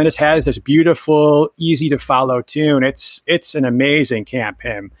 and then it has this beautiful, easy to follow tune. It's an amazing camp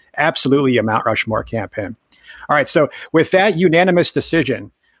hymn. Absolutely a Mount Rushmore camp hymn. All right. So with that unanimous decision,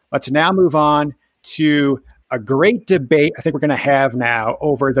 let's now move on to a great debate I think we're going to have now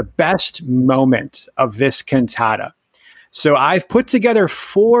over the best moment of this cantata. So I've put together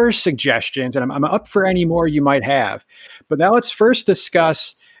 4 suggestions, and I'm up for any more you might have. But now let's first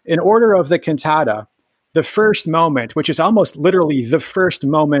discuss, in order of the cantata, the first moment, which is almost literally the first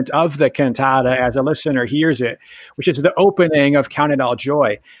moment of the cantata as a listener hears it, which is the opening of Count It All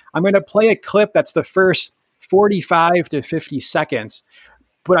Joy. I'm going to play a clip that's the first 45 to 50 seconds.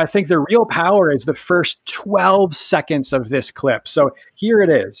 But I think the real power is the first 12 seconds of this clip. So here it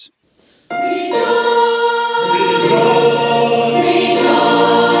is. Rejoice,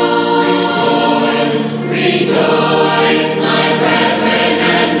 rejoice, rejoice, my brethren,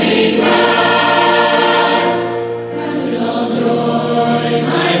 and be glad. Count it all joy,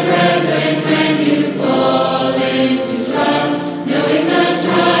 my brethren, when you fall into trial, knowing the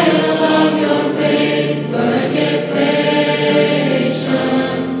trial of your faith worketh patience.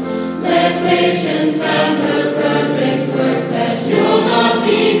 Let patience have her perfect work, that you'll not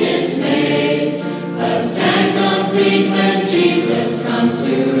be dismayed, but stand complete when Jesus comes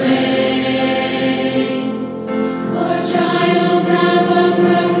to reign. For trials have a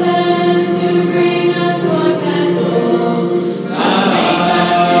purpose to bring us forth as gold, to make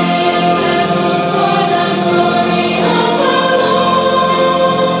us fit vessels for the glory of the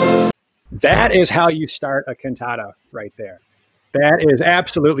Lord. That is how you start a cantata right there. That is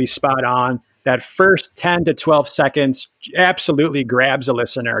absolutely spot on. That first 10 to 12 seconds absolutely grabs a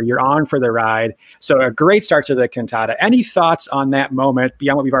listener. You're on for the ride. So a great start to the cantata. Any thoughts on that moment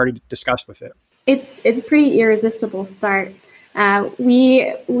beyond what we've already discussed with it? It's a pretty irresistible start.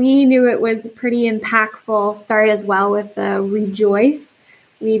 We knew it was a pretty impactful start as well with the Rejoice.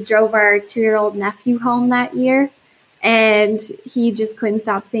 We drove our 2-year-old nephew home that year, and he just couldn't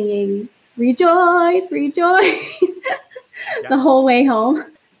stop singing, "Rejoice, rejoice," the whole way home.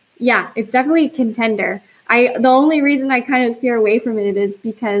 Yeah, it's definitely a contender. The only reason I kind of steer away from it is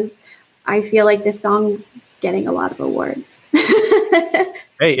because I feel like this song's getting a lot of awards.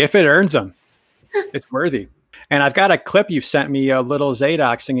 Hey, if it earns them, it's worthy. And I've got a clip you've sent me, a little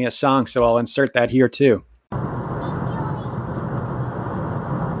Zadok singing a song, so I'll insert that here too.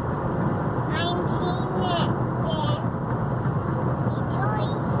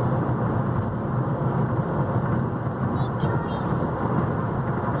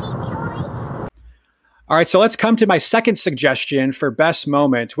 All right, so let's come to my second suggestion for best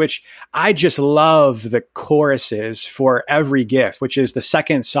moment, which I just love the choruses for Every Gift, which is the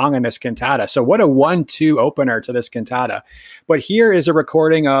second song in this cantata. So what a 1-2 opener to this cantata. But here is a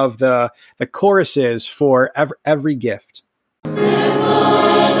recording of the choruses for Every Gift.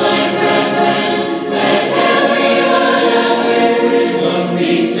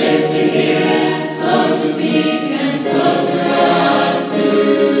 Be swift to hear, slow to speak, and slow to wrath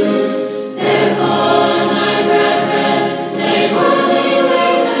too. Therefore, my brethren, lay boldly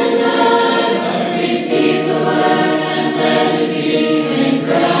wait and stand. Receive the word and let it be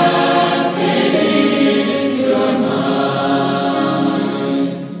engrafted in your minds.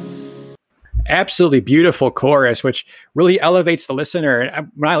 Absolutely beautiful chorus, which really elevates the listener.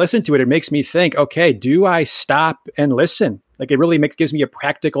 And when I listen to it, it makes me think, okay, do I stop and listen? Like it really gives me a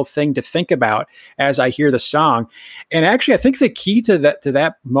practical thing to think about as I hear the song. And actually, I think the key to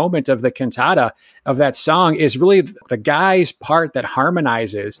that moment of the cantata, of that song, is really the guy's part that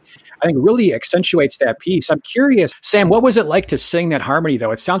harmonizes. I think really accentuates that piece. I'm curious, Sam, what was it like to sing that harmony, though?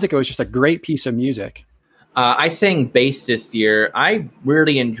 It sounds like it was just a great piece of music. I sang bass this year. I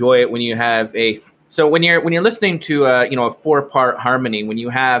really enjoy it when you have when you're listening to a 4-part harmony, when you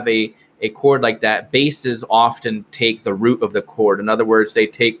have a chord like that, basses often take the root of the chord. In other words, they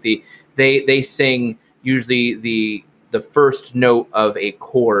take they sing usually the first note of a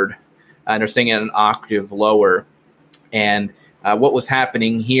chord, and they're singing an octave lower. And what was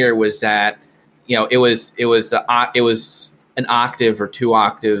happening here was that it was an octave or 2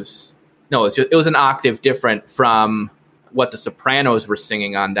 octaves. No, it was an octave different from what the sopranos were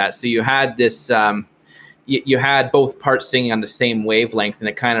singing on that. So you had this. You had both parts singing on the same wavelength, and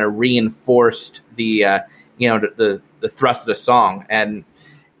it kind of reinforced the thrust of the song. And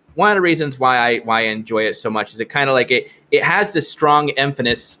one of the reasons why I enjoy it so much is it kind of like it has this strong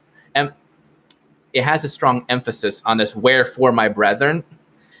emphasis. It has a strong emphasis on this. Wherefore, my brethren,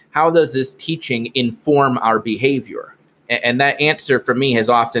 how does this teaching inform our behavior? And that answer for me has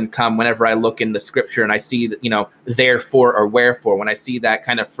often come whenever I look in the scripture and I see that, therefore or wherefore. When I see that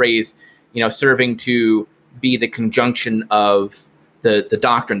kind of phrase, serving to be the conjunction of the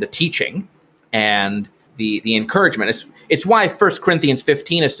doctrine, the teaching, and the encouragement. It's why 1 Corinthians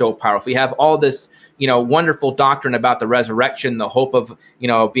 15 is so powerful. We have all this, wonderful doctrine about the resurrection, the hope of,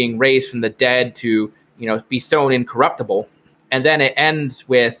 being raised from the dead to, be sown incorruptible. And then it ends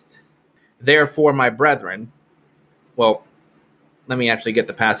with, therefore, my brethren. Well, let me actually get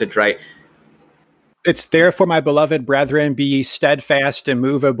the passage right. It's therefore, my beloved brethren, be ye steadfast,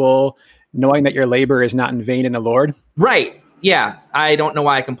 immovable, knowing that your labor is not in vain in the Lord. Right. Yeah. I don't know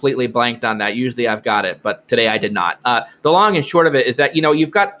why I completely blanked on that. Usually I've got it, but today I did not. The long and short of it is that,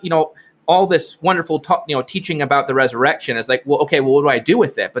 you've got, all this wonderful teaching about the resurrection. It's like, well, okay, well, what do I do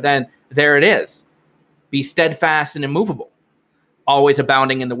with it? But then there it is. Be steadfast and immovable, always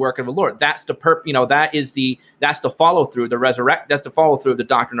abounding in the work of the Lord. That's the that's the follow through that's the follow through of the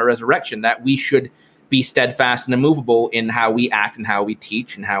doctrine of resurrection, that we should be steadfast and immovable in how we act and how we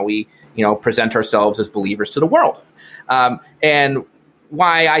teach and how we, present ourselves as believers to the world. And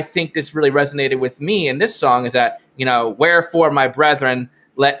why I think this really resonated with me in this song is that, wherefore, my brethren,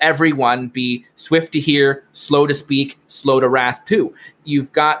 let everyone be swift to hear, slow to speak, slow to wrath too.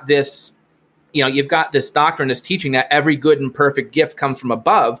 You've got this doctrine, this teaching that every good and perfect gift comes from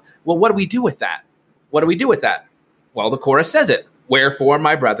above. Well, what do we do with that? Well, the chorus says it. Wherefore,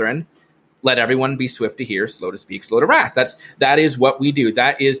 my brethren, let everyone be swift to hear, slow to speak, slow to wrath. That is what we do.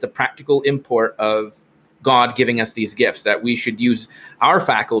 That is the practical import of God giving us these gifts, that we should use our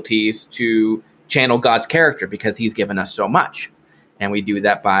faculties to channel God's character because he's given us so much. And we do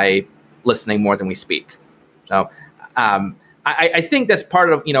that by listening more than we speak. So I think that's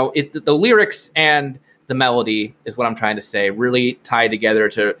part of, the lyrics and the melody is what I'm trying to say, really tie together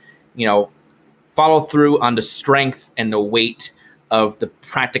to, follow through on the strength and the weight of the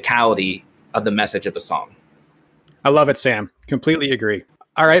practicality of the message of the song. I love it, Sam. Completely agree.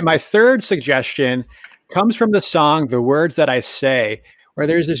 All right. My third suggestion comes from the song, The Words That I Say, where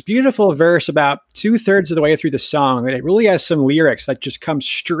there's this beautiful verse about 2/3 of the way through the song that it really has some lyrics that just come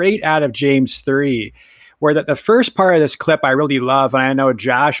straight out of James 3, where the first part of this clip I really love, and I know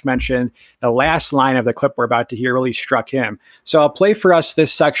Josh mentioned the last line of the clip we're about to hear really struck him. So I'll play for us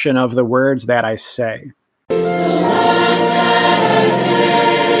this section of The Words That I Say.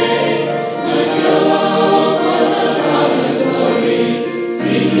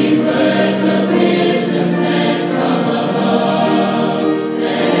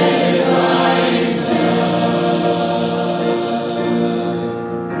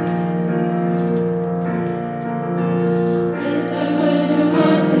 It's a good to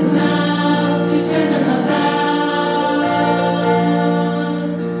horses' mouths to turn them about.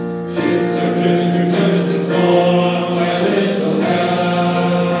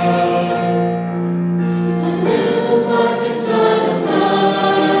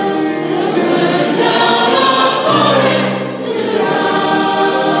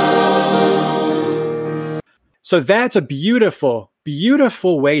 So that's a beautiful,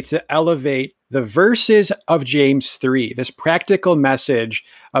 beautiful way to elevate the verses of James 3, this practical message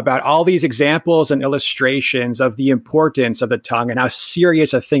about all these examples and illustrations of the importance of the tongue and how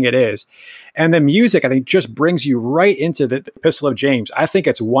serious a thing it is. And the music, I think, just brings you right into the Epistle of James. I think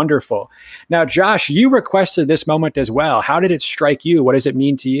it's wonderful. Now, Josh, you requested this moment as well. How did it strike you? What does it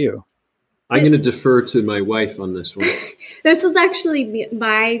mean to you? I'm going to defer to my wife on this one. This was actually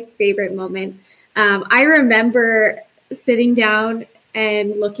my favorite moment. I remember sitting down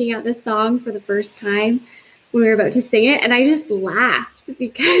and looking at the song for the first time when we were about to sing it, and I just laughed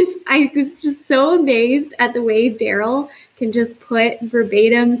because I was just so amazed at the way Daryl can just put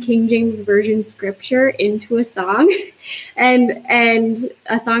verbatim King James Version scripture into a song, and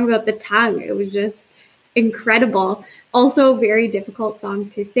a song about the tongue. It was just incredible. Also a very difficult song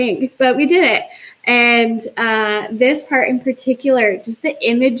to sing, but we did it. And this part in particular, just the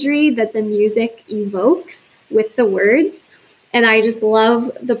imagery that the music evokes with the words. And I just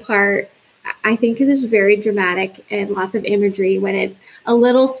love the part, I think, it's very dramatic and lots of imagery when it's a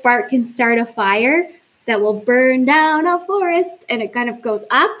little spark can start a fire that will burn down a forest, and it kind of goes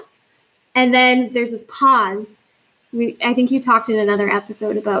up. And then there's this pause. I think you talked in another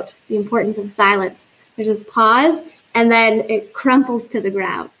episode about the importance of silence. There's this pause, and then it crumples to the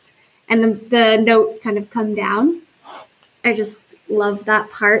ground, and the notes kind of come down. I just love that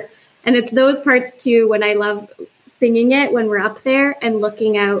part. And it's those parts too when I love singing it when we're up there and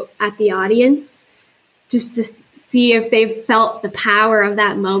looking out at the audience just to see if they've felt the power of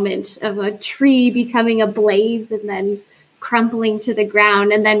that moment of a tree becoming a blaze and then crumpling to the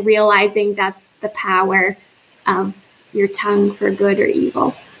ground, and then realizing that's the power of your tongue for good or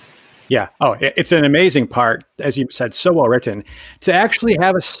evil. Yeah. Oh, it's an amazing part, as you said, so well written. To actually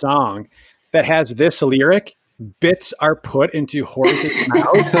have a song that has this lyric, bits are put into Horace's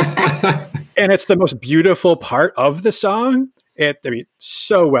mouth, and it's the most beautiful part of the song.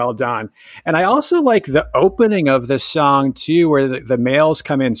 So well done. And I also like the opening of the song too, where the males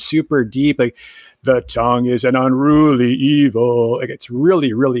come in super deep, like the tongue is an unruly evil. Like, it's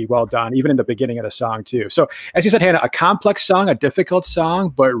really, really well done, even in the beginning of the song too. So as you said, Hannah, a complex song, a difficult song,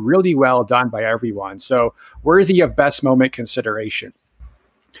 but really well done by everyone. So worthy of best moment consideration.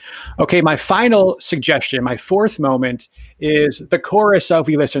 Okay, my final suggestion, my fourth moment, is the chorus of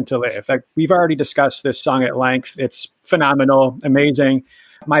We Listen to Live. We've already discussed this song at length. It's phenomenal, amazing.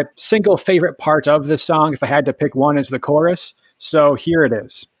 My single favorite part of the song, if I had to pick one, is the chorus. So here it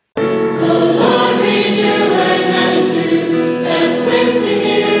is. So Lord, renew an attitude that's swift to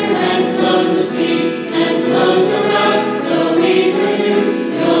hear and slow to speak and slow to wrath, so we produce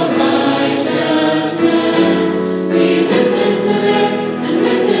your righteousness. We listen to live and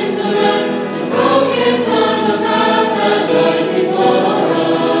listen to learn and focus on the path that lies before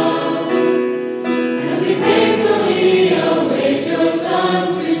us as we faithfully await your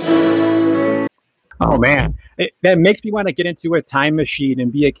Son's return. Oh, man. That makes me want to get into a time machine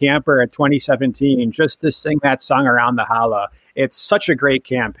and be a camper at 2017 just to sing that song around the holla. It's such a great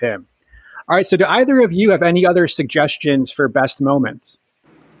camp hymn. All right, so do either of you have any other suggestions for best moments?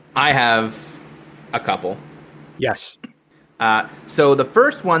 I have a couple. Yes. So the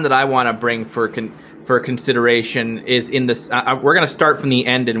first one that I want to bring for consideration is in this. We're going to start from the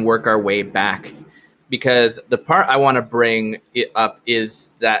end and work our way back, because the part I want to bring it up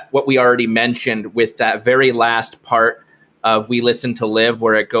is that what we already mentioned with that very last part of We Listen to Live,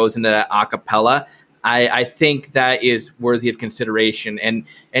 where it goes into that a cappella. I think that is worthy of consideration, and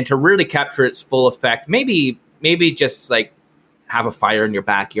to really capture its full effect, maybe just like have a fire in your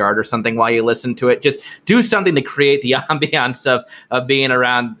backyard or something while you listen to it. Just do something to create the ambiance of being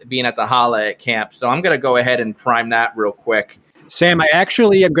at the holla at camp. So I'm going to go ahead and prime that real quick. Sam, I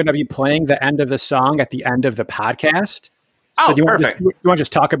actually am going to be playing the end of the song at the end of the podcast. Oh, so do you perfect. You want to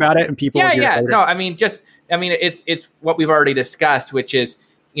just talk about it and people? Yeah. No, it's what we've already discussed, which is,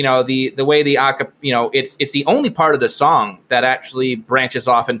 the way the it's the only part of the song that actually branches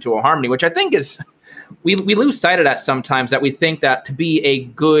off into a harmony, which I think is, we lose sight of that sometimes, that we think that to be a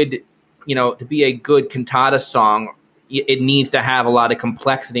good cantata song, it needs to have a lot of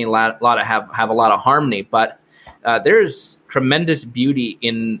complexity and have a lot of harmony. But there's tremendous beauty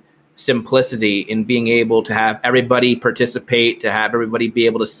in simplicity, in being able to have everybody participate, to have everybody be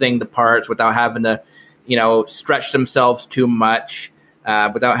able to sing the parts without having to, stretch themselves too much,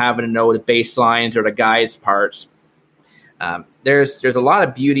 without having to know the bass lines or the guys' parts. There's a lot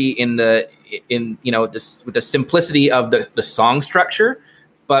of beauty with the simplicity of the song structure,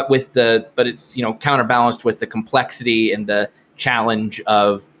 but it's counterbalanced with the complexity and the challenge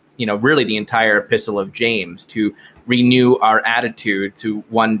of really the entire Epistle of James to renew our attitude to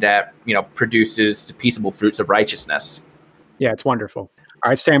one that, produces the peaceable fruits of righteousness. Yeah, it's wonderful. All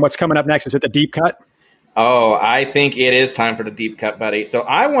right, Sam, what's coming up next? Is it the deep cut? Oh, I think it is time for the deep cut, buddy. So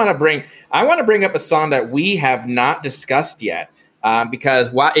I want to bring up a song that we have not discussed yet, because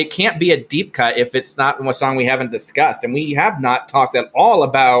it can't be a deep cut if it's not a song we haven't discussed, and we have not talked at all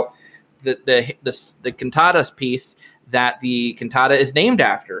about the cantatas piece that the cantata is named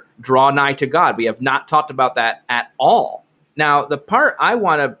after, "Draw Nigh to God." We have not talked about that at all. Now, the part I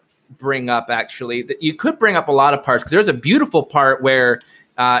want to bring up, actually, that you could bring up a lot of parts, because there's a beautiful part where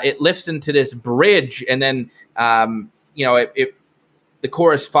it lifts into this bridge, and then the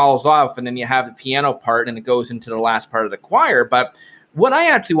chorus falls off, and then you have the piano part, and it goes into the last part of the choir. But what I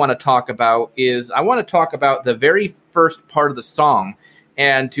actually want to talk about is I want to talk about the very first part of the song,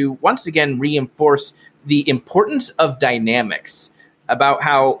 and to once again reinforce the importance of dynamics, about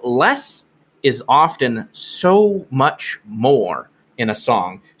how less is often so much more in a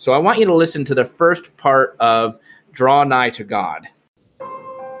song. So I want you to listen to the first part of "Draw Nigh to God."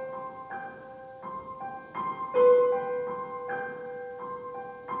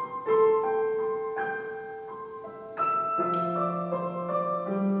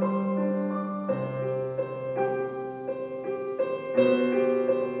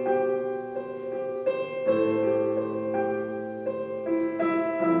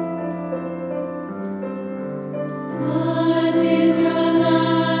 What is your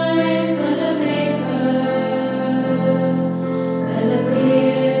life but a vapor that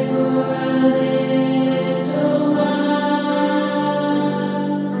appears for a little while?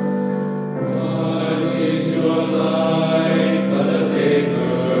 What is your life but a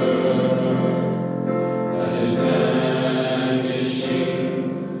vapor that is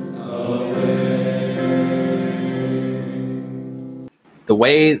vanishing away? The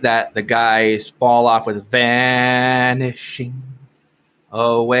way that the guys fall off with "vanishing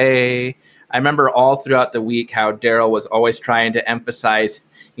away." I remember all throughout the week how Daryl was always trying to emphasize,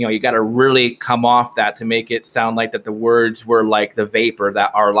 you got to really come off that to make it sound like that the words were like the vapor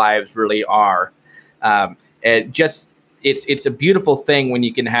that our lives really are. It's a beautiful thing when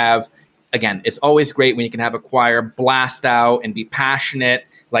you can have, again, it's always great when you can have a choir blast out and be passionate,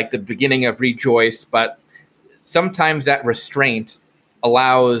 like the beginning of Rejoice, but sometimes that restraint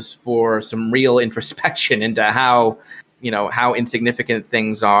allows for some real introspection into how insignificant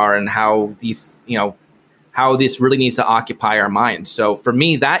things are, and how these, how this really needs to occupy our minds. So for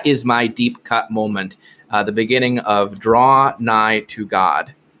me, that is my deep cut moment, the beginning of "Draw Nigh to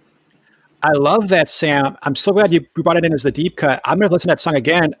God." I love that, Sam. I'm so glad you brought it in as the deep cut. I'm going to listen to that song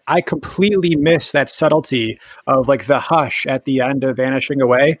again. I completely miss that subtlety of like the hush at the end of "Vanishing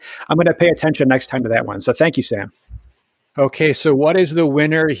Away." I'm going to pay attention next time to that one. So thank you, Sam. Okay, so what is the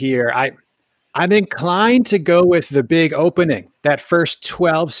winner here? I'm inclined to go with the big opening, that first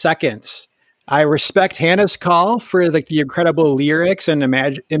 12 seconds. I respect Hannah's call for the incredible lyrics and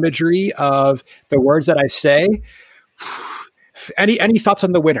imagery of the words that I say. Any thoughts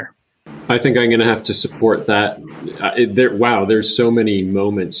on the winner? I think I'm going to have to support that. There's so many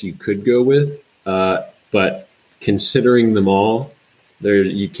moments you could go with, but considering them all,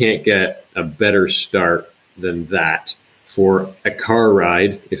 you can't get a better start than that for a car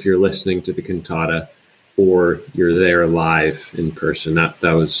ride if you're listening to the cantata, or you're there live in person. That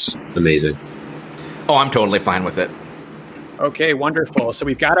was amazing. Oh, I'm totally fine with it. Okay, wonderful. So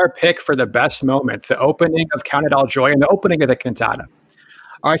we've got our pick for the best moment, the opening of "Count It All Joy" and the opening of the cantata.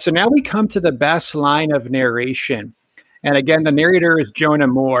 All right, so now we come to the best line of narration. And again, the narrator is Jonah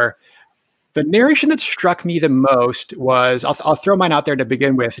Moore. The narration that struck me the most was, I'll throw mine out there to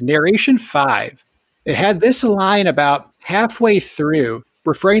begin with, narration 5. It had this line about halfway through,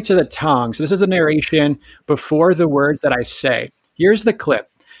 referring to the tongue. So this is the narration before the words that I say. Here's the clip.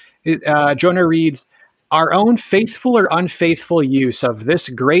 Jonah reads, "Our own faithful or unfaithful use of this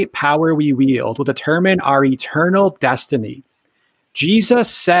great power we wield will determine our eternal destiny. Jesus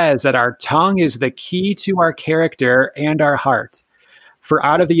says that our tongue is the key to our character and our heart. For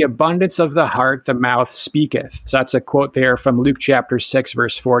out of the abundance of the heart, the mouth speaketh." So that's a quote there from Luke chapter 6,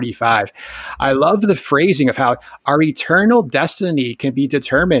 verse 45. I love the phrasing of how our eternal destiny can be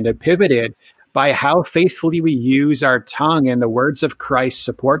determined and pivoted by how faithfully we use our tongue, and the words of Christ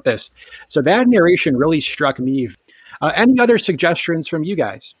support this. So that narration really struck me. Any other suggestions from you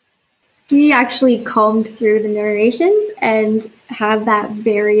guys? We actually combed through the narrations and have that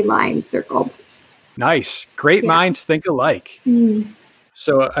very line circled. Nice. Great minds think alike.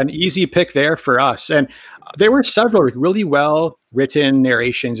 So an easy pick there for us. And there were several really well written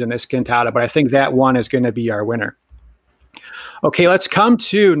narrations in this cantata, but I think that one is going to be our winner. Okay, let's come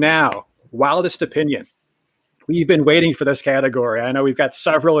to now wildest opinion. We've been waiting for this category. I know we've got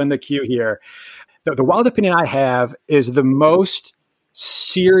several in the queue here. The wild opinion I have is the most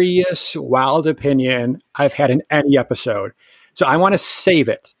serious wild opinion I've had in any episode. So I want to save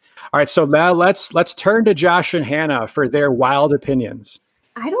it. All right, so now let's turn to Josh and Hannah for their wild opinions.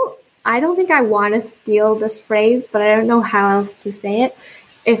 I don't think I want to steal this phrase, but I don't know how else to say it.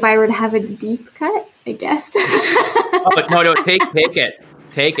 If I were to have a deep cut, I guess. Oh, no, take it.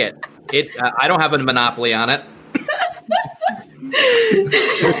 Take it. It's I don't have a monopoly on it.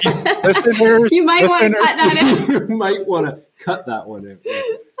 You might want to cut that out. You might want to cut that one out.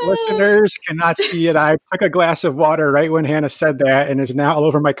 Listeners cannot see it. I took a glass of water right when Hannah said that, and it's now all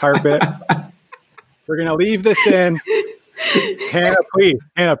over my carpet. We're going to leave this in.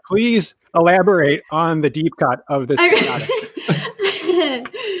 Hannah, please elaborate on the deep cut of this.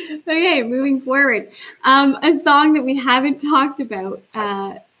 Okay, moving forward. A song that we haven't talked about.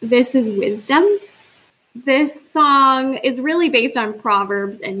 This is Wisdom. This song is really based on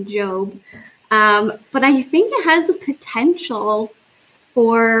Proverbs and Job, but I think it has a potential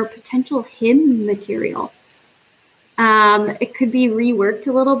for potential hymn material. It could be reworked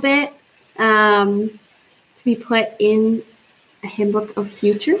a little bit to be put in a hymn book of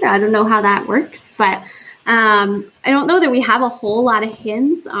future. I don't know how that works, but I don't know that we have a whole lot of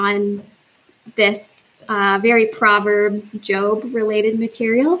hymns on this very Proverbs, Job related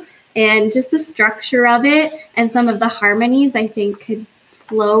material. And just the structure of it and some of the harmonies, I think, could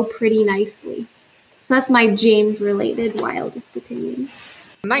flow pretty nicely. So that's my James-related wildest opinion.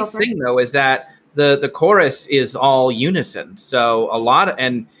 The nice thing, though, is that the chorus is all unison. So a lot of,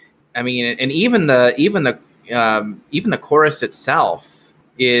 and even the chorus itself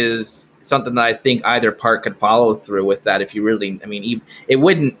is something that I think either part could follow through with that. If you really, it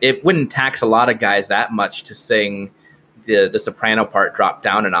wouldn't tax a lot of guys that much to sing the soprano part drop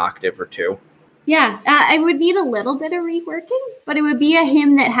down an octave or two. Yeah, I would need a little bit of reworking, but it would be a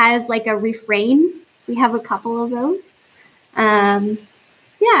hymn that has like a refrain. So we have a couple of those.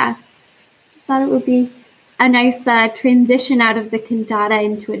 Yeah, just thought it would be a nice transition out of the cantata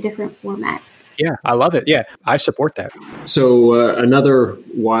into a different format. Yeah, I love it. Yeah, I support that. So another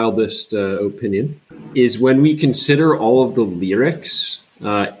wildest opinion is when we consider all of the lyrics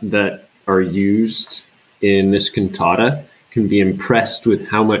that are used in this cantata, can be impressed with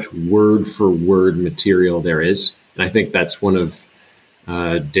how much word for word material there is. And I think that's one of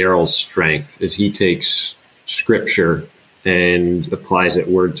Daryl's strengths, is he takes scripture and applies it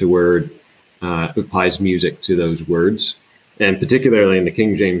word to word, applies music to those words. And particularly in the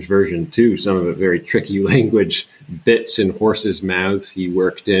King James Version too, some of it very tricky language, bits in horses' mouths he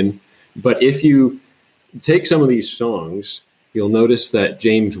worked in. But if you take some of these songs, you'll notice that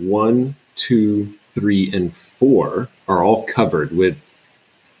James 1, 2, 3, and 4 are all covered with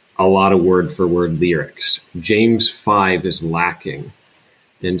a lot of word-for-word lyrics. James 5 is lacking.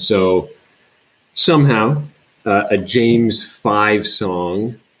 And so somehow a James 5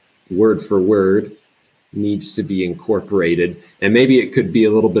 song, word for word, needs to be incorporated. And maybe it could be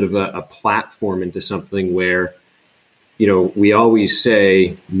a little bit of a platform into something where, we always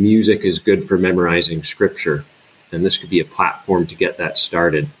say music is good for memorizing scripture. And this could be a platform to get that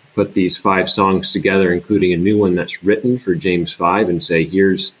started. Put these 5 songs together, including a new one that's written for James 5, and say,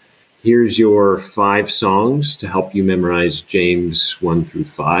 here's your 5 songs to help you memorize James 1 through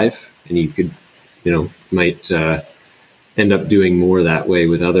 5. And you could, might end up doing more that way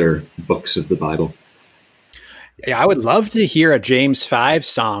with other books of the Bible. Yeah, I would love to hear a James 5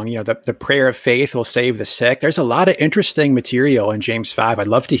 song, the prayer of faith will save the sick. There's a lot of interesting material in James 5. I'd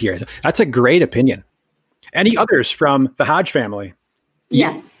love to hear it. That's a great opinion. Any others from the Hodge family?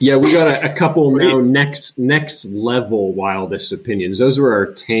 Yes. Yeah, we got a couple now next level wildest opinions. Those were our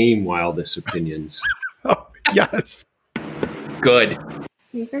tame wildest opinions. Oh, yes. Good.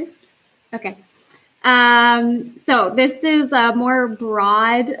 Me first? Okay. So this is a more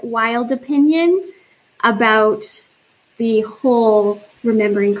broad, wild opinion about the whole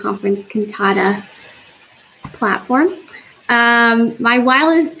Remembering Conference cantata platform. My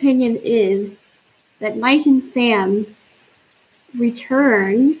wildest opinion is that Mike and Sam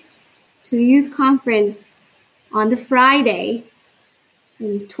return to the youth conference on the Friday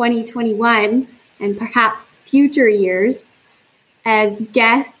in 2021 and perhaps future years as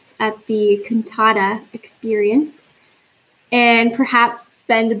guests at the cantata experience, and perhaps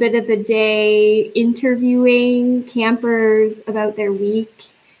spend a bit of the day interviewing campers about their week,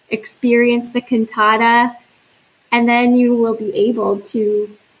 experience the cantata, and then you will be able to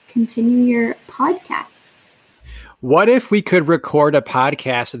continue your podcast. What if we could record a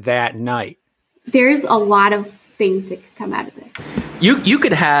podcast that night? There's a lot of things that could come out of this. You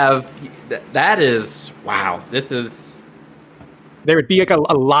could have, that is Wow, this is... There would be like a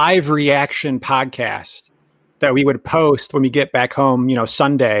live reaction podcast that we would post when we get back home,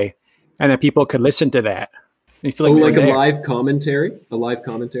 Sunday, and then people could listen to that. You feel like a live commentary? A live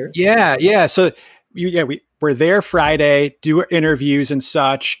commentary? Yeah. So, we're there Friday, do interviews and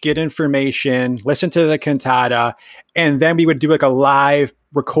such, get information, listen to the cantata, and then we would do like a live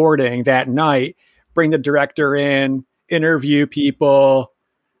recording that night, bring the director in, interview people.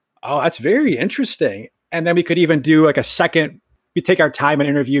 Oh, that's very interesting. And then we could even do like a second, we take our time and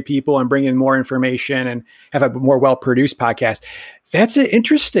interview people and bring in more information and have a more well-produced podcast. That's an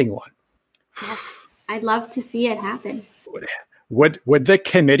interesting one. I'd love to see it happen. Would the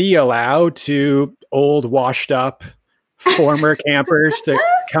committee allow two old, washed up former campers to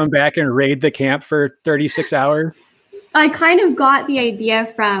come back and raid the camp for 36 hours? I kind of got the idea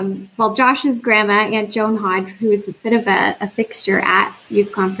from, Josh's grandma, Aunt Joan Hodge, who is a bit of a fixture at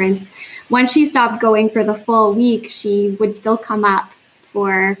youth conference. When she stopped going for the full week, she would still come up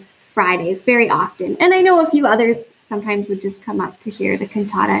for Fridays very often. And I know a few others sometimes would just come up to hear the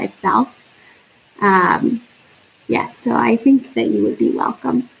cantata itself. So I think that you would be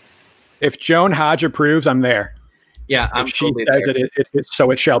welcome. If Joan Hodge approves, I'm there. Yeah, I'm if she says it,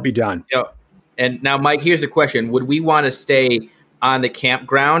 so it shall be done. And now, Mike, here's a question. Would we want to stay on the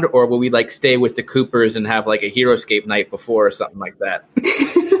campground, or would we stay with the Coopers and have like a Heroescape night before or something like that?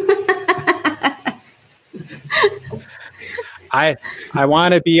 I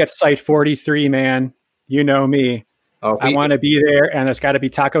want to be at Site 43, man. You know me. I want to be there, and there's got to be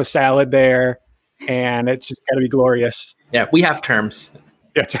taco salad there, and it's just got to be glorious. Yeah, we have terms.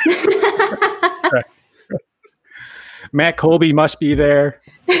 Yeah. Right. Matt Colby must be there.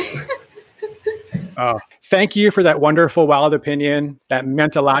 Thank you for that wonderful, wild opinion. That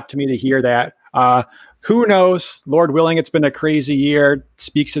meant a lot to me to hear that. Who knows? Lord willing, it's been a crazy year.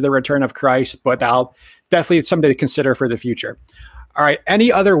 Speaks to the return of Christ, but it's something to consider for the future. All right.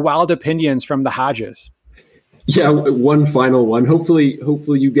 Any other wild opinions from the Hodges? Yeah, one final one. Hopefully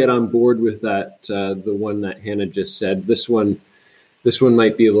you get on board with that. The one that Hannah just said. This one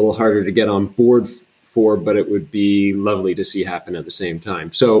might be a little harder to get on board for, but it would be lovely to see happen at the same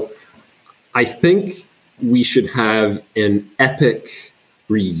time. So I think we should have an epic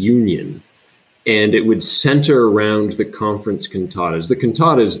reunion, and it would center around the conference cantatas. The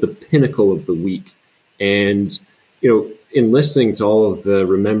cantata is the pinnacle of the week. And, in listening to all of the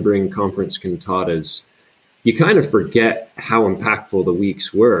Remembering Conference cantatas, you kind of forget how impactful the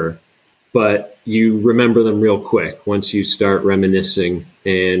weeks were, but you remember them real quick once you start reminiscing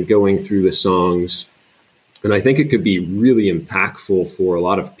and going through the songs. And I think it could be really impactful for a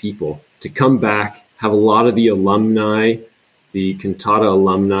lot of people to come back, have a lot of the alumni, the cantata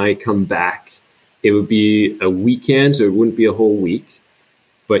alumni come back. It would be a weekend, so it wouldn't be a whole week,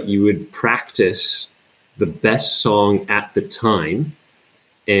 but you would practice the best song at the time.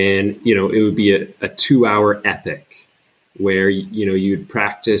 And, it would be a 2-hour epic where, you'd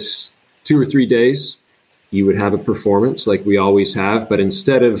practice 2 or 3 days. You would have a performance like we always have, but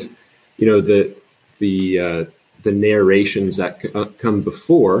instead of, the narrations that come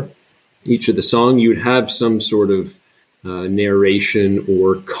before each of the song, you would have some sort of narration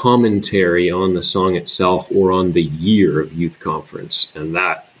or commentary on the song itself or on the year of youth conference. And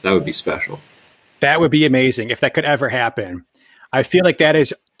that would be special. That would be amazing if that could ever happen. I feel like that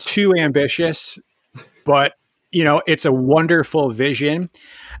is too ambitious, but it's a wonderful vision.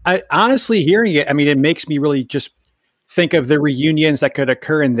 Honestly, hearing it, it makes me really just think of the reunions that could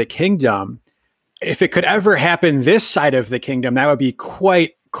occur in the kingdom. If it could ever happen this side of the kingdom, that would be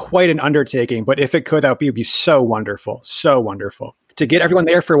quite an undertaking. But if it could, that would be so wonderful. So wonderful. To get everyone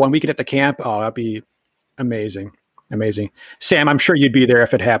there for 1 weekend at the camp, that'd be amazing. Amazing. Sam, I'm sure you'd be there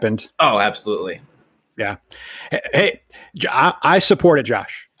if it happened. Oh, absolutely. Yeah. Hey, I support it,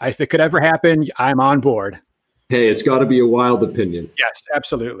 Josh. If it could ever happen, I'm on board. Hey, it's got to be a wild opinion. Yes,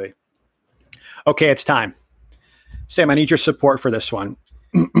 absolutely. Okay, it's time. Sam, I need your support for this one.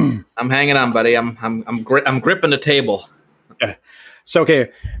 I'm hanging on, buddy. I'm gripping the table. Yeah. So,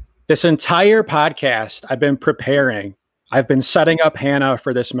 okay, this entire podcast I've been preparing. I've been setting up Hannah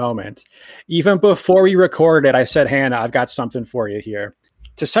for this moment. Even before we recorded, I said, Hannah, I've got something for you here.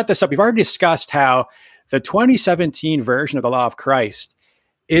 To set this up, we've already discussed how the 2017 version of the Law of Christ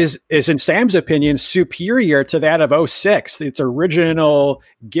is in Sam's opinion, superior to that of 06, its original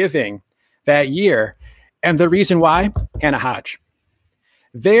giving that year. And the reason why? Hannah Hodge.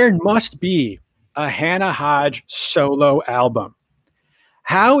 There must be a Hannah Hodge solo album.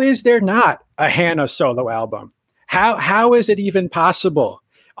 How is there not a Hannah solo album? How is it even possible?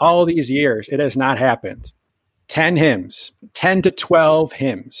 All these years, it has not happened. 10 hymns, 10 to 12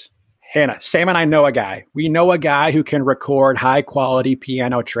 hymns. Hannah, Sam and I know a guy. We know a guy who can record high quality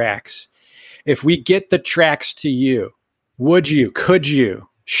piano tracks. If we get the tracks to you, would you, could you,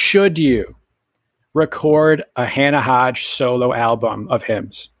 should you record a Hannah Hodge solo album of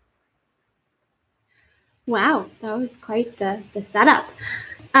hymns? Wow, that was quite the setup.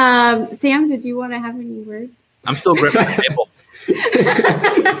 Sam, did you want to have any words? I'm still gripping the table.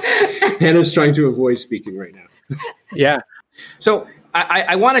 Hannah's trying to avoid speaking right now. Yeah. So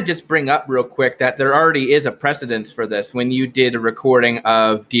I want to just bring up real quick that there already is a precedence for this when you did a recording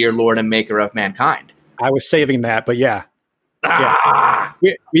of Dear Lord and Maker of Mankind. I was saving that, but yeah.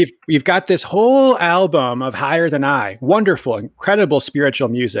 We've got this whole album of Higher Than I. Wonderful, incredible spiritual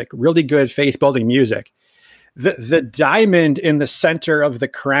music, really good faith building music. The diamond in the center of the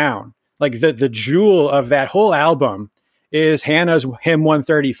crown, like the jewel of that whole album, is Hannah's Hymn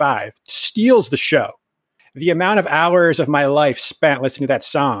 135. Steals the show. The amount of hours of my life spent listening to that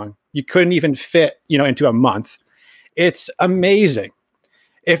song, you couldn't even fit, into a month. It's amazing.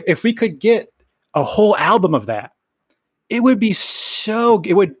 If we could get a whole album of that, it would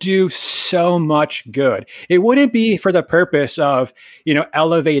do so much good. It wouldn't be for the purpose of,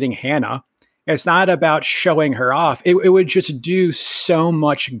 elevating Hannah. It's not about showing her off. It would just do so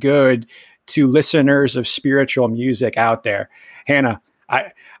much good to listeners of spiritual music out there. Hannah,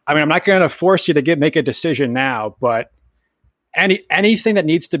 I mean, I'm not going to force you to make a decision now, but anything that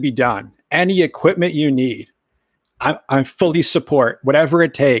needs to be done, any equipment you need, I fully support whatever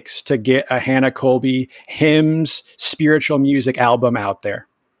it takes to get a Hannah Colby hymns, spiritual music album out there.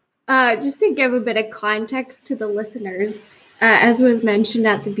 Just to give a bit of context to the listeners, as was mentioned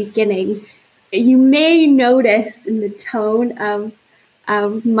at the beginning, you may notice in the tone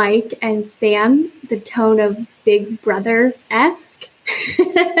of Mike and Sam, the tone of Big Brother-esque.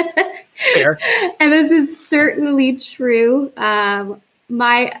 Fair. And this is certainly true. One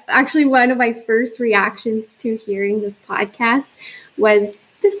of my first reactions to hearing this podcast was,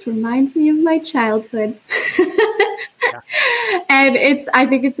 this reminds me of my childhood. Yeah. And I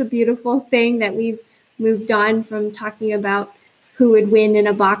think it's a beautiful thing that we've moved on from talking about who would win in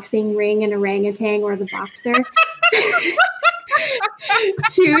a boxing ring, an orangutan or the boxer,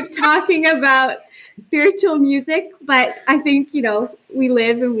 to talking about spiritual music. But I think, we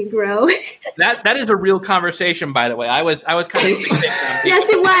live and we grow. That is a real conversation, by the way. I was kind of thinking yes,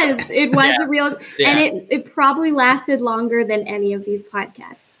 it was. It was a real, and it probably lasted longer than any of these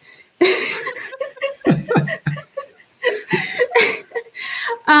podcasts.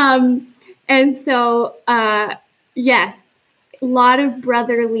 And so, yes, a lot of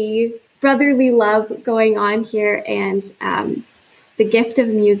brotherly love going on here, and the gift of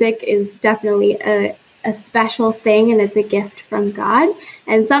music is definitely a special thing, and it's a gift from God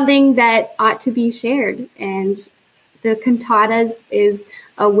and something that ought to be shared. And the cantatas is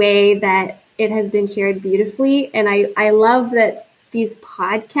a way that it has been shared beautifully. And I love that these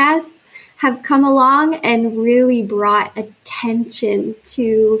podcasts have come along and really brought attention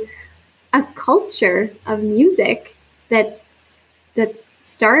to a culture of music that's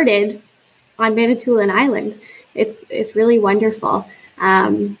started on Manitoulin Island. It's really wonderful.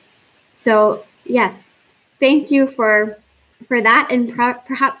 So yes, thank you for that, and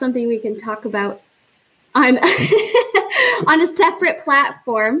perhaps something we can talk about on on a separate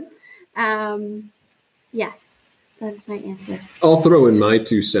platform. Yes, that is my answer. I'll throw in my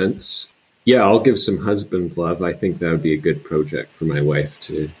 2 cents. Yeah, I'll give some husband love. I think that would be a good project for my wife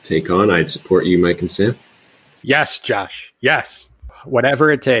to take on. I'd support you, Mike and Sam. Yes, Josh. Yes. Whatever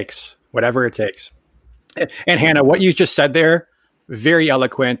it takes. Whatever it takes. And Hannah, what you just said there, very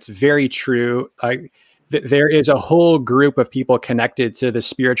eloquent, very true. There is a whole group of people connected to the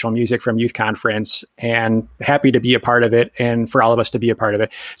spiritual music from Youth Conference, and happy to be a part of it, and for all of us to be a part of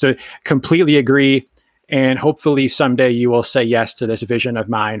it. So completely agree. And hopefully someday you will say yes to this vision of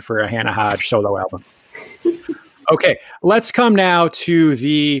mine for a Hannah Hodge solo album. Okay, let's come now to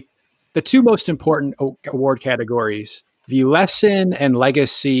the 2 most important award categories, the lesson and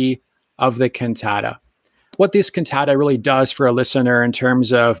legacy of the cantata. What this cantata really does for a listener in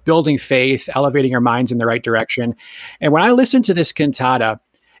terms of building faith, elevating our minds in the right direction. And when I listen to this cantata,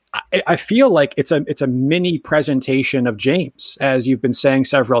 I feel like it's a mini presentation of James, as you've been saying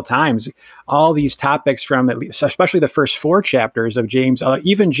several times. All these topics from at least, especially the first 4 chapters of James,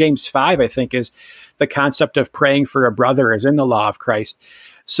 even James 5, I think, is the concept of praying for a brother is in the law of Christ.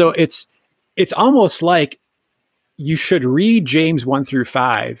 So it's almost like you should read James 1 through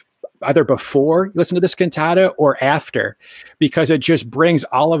 5 either before you listen to this cantata or after, because it just brings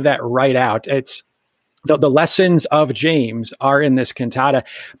all of that right out. It's the lessons of James are in this cantata.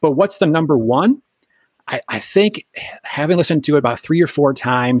 But what's the number one? I think having listened to it about 3 or 4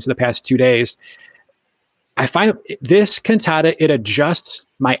 times the past 2 days, I find this cantata, it adjusts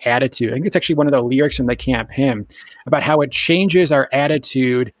my attitude. I think it's actually one of the lyrics in the camp hymn about how it changes our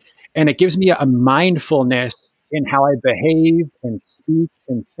attitude, and it gives me a mindfulness in how I behave and speak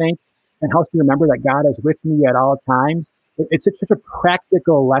and think, and helps me remember that God is with me at all times. It's such a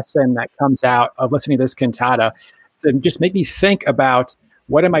practical lesson that comes out of listening to this cantata to just make me think about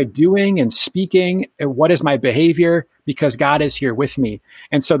what am I doing and speaking, and what is my behavior, because God is here with me.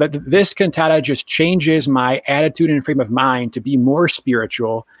 And so that this cantata just changes my attitude and frame of mind to be more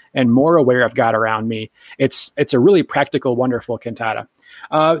spiritual and more aware of God around me. It's a really practical, wonderful cantata.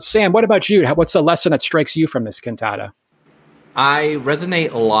 Sam, what about you? What's a lesson that strikes you from this cantata? I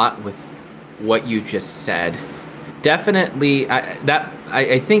resonate a lot with what you just said. Definitely,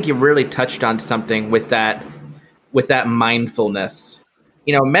 I think you really touched on something with that mindfulness.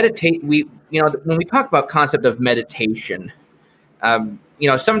 Meditate. When we talk about concept of meditation,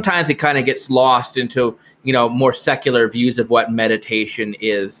 sometimes it kind of gets lost into more secular views of what meditation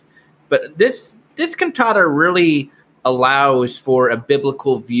is. But this cantata really allows for a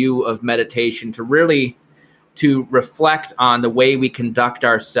biblical view of meditation to reflect on the way we conduct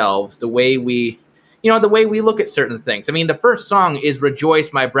ourselves, the way we look at certain things. I mean, the first song is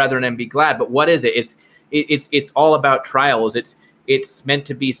 "Rejoice, my brethren, and be glad." But what is it? It's all about trials. It's meant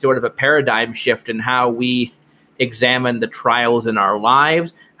to be sort of a paradigm shift in how we examine the trials in our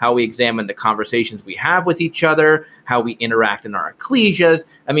lives, how we examine the conversations we have with each other, how we interact in our ecclesias.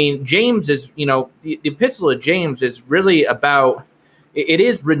 I mean, James is, the Epistle of James is really about, it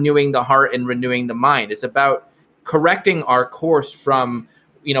is renewing the heart and renewing the mind. It's about correcting our course from,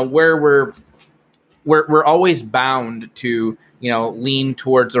 where we're always bound to, lean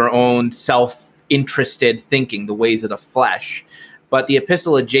towards our own self-interested thinking, the ways of the flesh. But the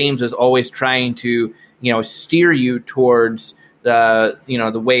Epistle of James is always trying to, steer you towards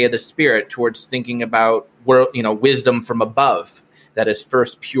the way of the Spirit, towards thinking about wisdom from above that is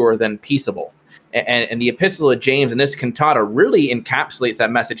first pure, then peaceable. And the Epistle of James and this cantata really encapsulates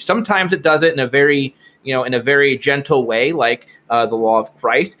that message. Sometimes it does it in a very gentle way, like the law of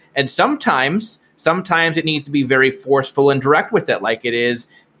Christ, and sometimes it needs to be very forceful and direct with it, like it is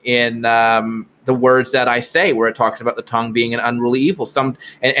in the words that I say, where it talks about the tongue being an unruly evil.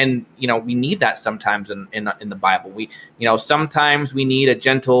 We need that sometimes in the Bible. We sometimes we need a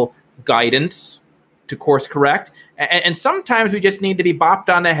gentle guidance to course correct, and sometimes we just need to be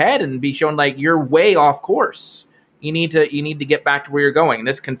bopped on the head and be shown like you're way off course. You need to get back to where you're going. And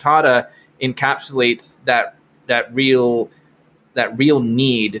this cantata encapsulates that real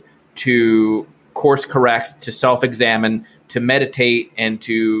need to course correct, to self-examine, to meditate, and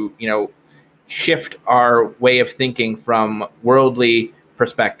to shift our way of thinking from worldly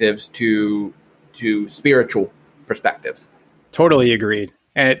perspectives to spiritual perspectives. Totally agreed.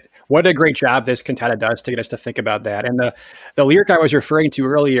 And what a great job this cantata does to get us to think about that. And the lyric I was referring to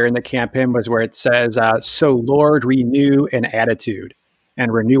earlier in the camp hymn was where it says, "So Lord, renew an attitude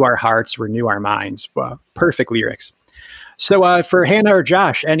and renew our hearts, renew our minds." Well, perfect lyrics. So for Hannah or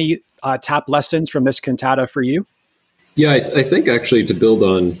Josh, any top lessons from this cantata for you? Yeah, I think actually to build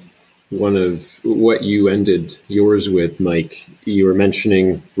on one of what you ended yours with, Mike, you were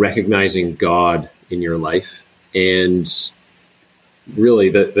mentioning recognizing God in your life. And really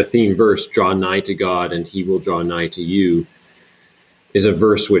the theme verse, "Draw nigh to God and he will draw nigh to you," is a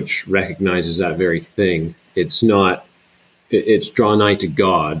verse which recognizes that very thing. It's draw nigh to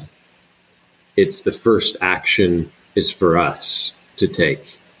God. It's the first action is for us to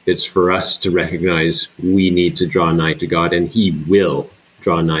take. It's for us to recognize we need to draw nigh to God, and he will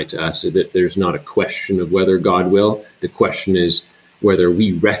draw nigh to us. There's not a question of whether God will. The question is whether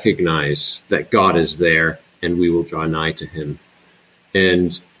we recognize that God is there and we will draw nigh to him.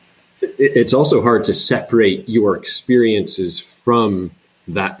 And it's also hard to separate your experiences from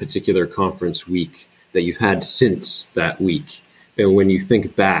that particular conference week that you've had since that week. And when you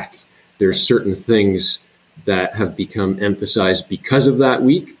think back, there's certain things that have become emphasized because of that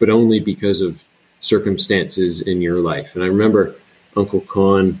week, but only because of circumstances in your life. And I remember Uncle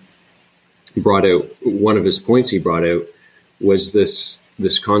Con brought out, one of his points he brought out was this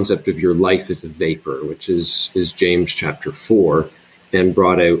concept of your life as a vapor, which is James chapter 4, and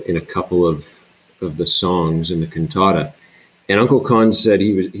brought out in a couple of the songs in the cantata. And Uncle Con said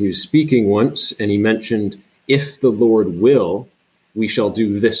he was speaking once, and he mentioned, "If the Lord will, we shall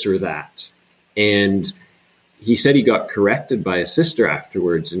do this or that." And he said he got corrected by a sister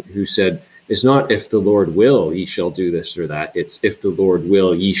afterwards, and who said, "It's not if the Lord will, ye shall do this or that. It's if the Lord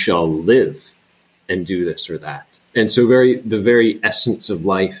will, ye shall live and do this or that." And so the very essence of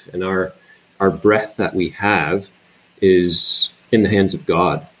life and our our breath that we have is in the hands of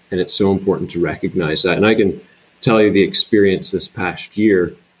God. And it's so important to recognize that. And I can tell you the experience this past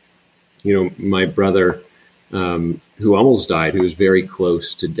year. My brother, who almost died, who was very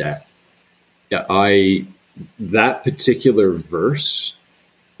close to death. That particular verse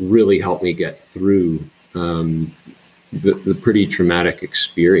really helped me get through the pretty traumatic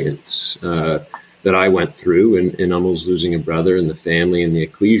experience that I went through in almost losing a brother and the family and the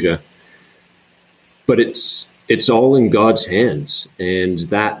ecclesia. But it's all in God's hands, and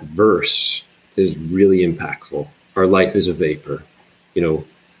that verse is really impactful. Our life is a vapor.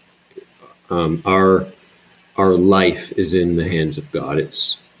 Our life is in the hands of God.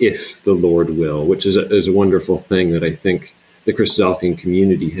 It's if the Lord will, which is a wonderful thing that I think the Christadelphian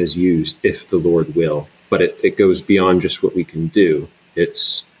community has used, if the Lord will. But it goes beyond just what we can do.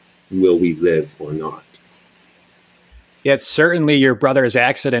 It's will we live or not? Yet certainly your brother's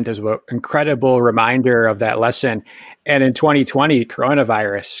accident is an incredible reminder of that lesson. And in 2020,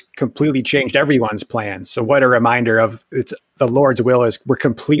 coronavirus completely changed everyone's plans. So what a reminder of the Lord's will is we're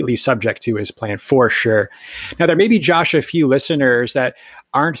completely subject to his plan for sure. Now, there may be, Josh, a few listeners that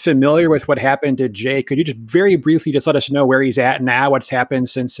aren't familiar with what happened to Jake. Could you just very briefly just let us know where he's at now, what's happened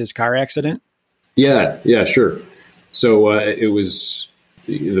since his car accident? Yeah, sure. So it was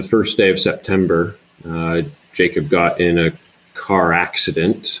the first day of September. Jacob got in a car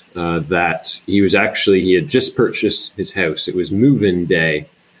accident that he had just purchased his house. It was move-in day,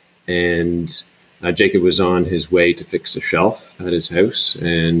 and Jacob was on his way to fix a shelf at his house,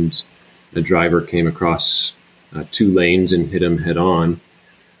 and a driver came across 2 lanes and hit him head on.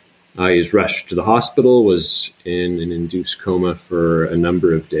 He was rushed to the hospital, was in an induced coma for a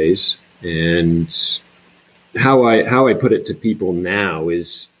number of days. And how I put it to people now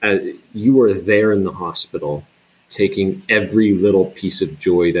is you are there in the hospital taking every little piece of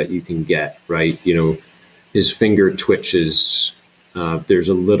joy that you can get, right? His finger twitches, there's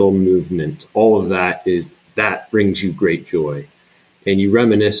a little movement. All of that brings you great joy. And you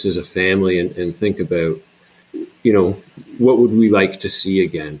reminisce as a family and think about, what would we like to see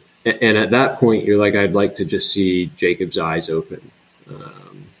again? And at that point, you're like, I'd like to just see Jacob's eyes open.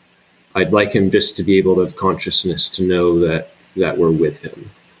 I'd like him just to be able to have consciousness to know that we're with him.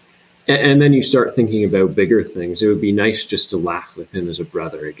 And then you start thinking about bigger things. It would be nice just to laugh with him as a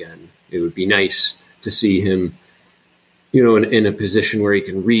brother again. It would be nice to see him, in a position where he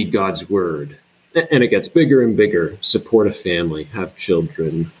can read God's word. And it gets bigger and bigger. Support a family, have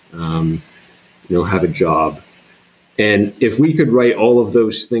children, have a job. And if we could write all of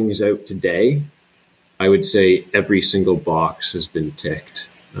those things out today, I would say every single box has been ticked.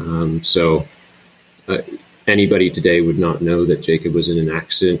 Anybody today would not know that Jacob was in an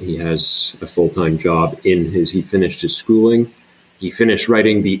accident. He has a full-time job he finished his schooling. He finished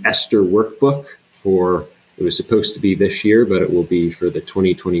writing the Esther workbook it was supposed to be this year, but it will be for the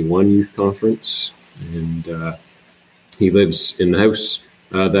 2021 youth conference. And he lives in the house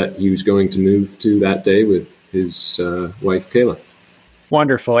that he was going to move to that day with his wife, Kayla.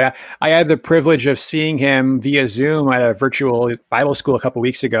 Wonderful. Yeah. I had the privilege of seeing him via Zoom at a virtual Bible school a couple of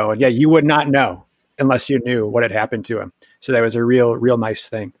weeks ago. And you would not know unless you knew what had happened to him. So that was a real nice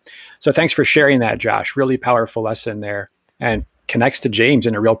thing. So thanks for sharing that, Josh. Really powerful lesson there, and connects to James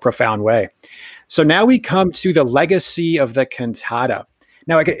in a real profound way. So now we come to the legacy of the cantata.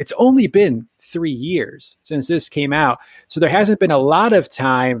 Now, it's only been 3 years since this came out, so there hasn't been a lot of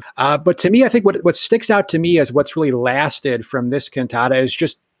time. But to me, I think what sticks out to me as what's really lasted from this cantata is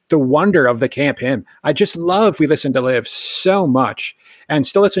just the wonder of the camp hymn. I just love We Listen to Live so much, and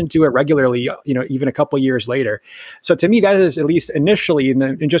still listen to it regularly, even a couple years later. So to me, that is, at least initially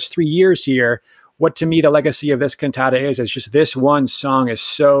in just 3 years here, what to me the legacy of this cantata is just this one song is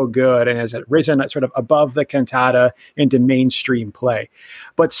so good and has risen sort of above the cantata into mainstream play.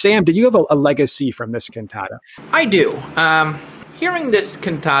 But Sam, do you have a legacy from this cantata? I do. Hearing this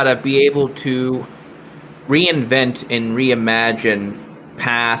cantata be able to reinvent and reimagine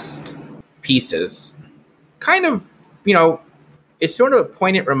past pieces kind of, it's sort of a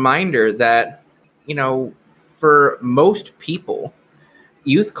poignant reminder that, for most people,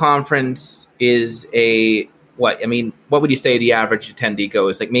 youth conference is what would you say the average attendee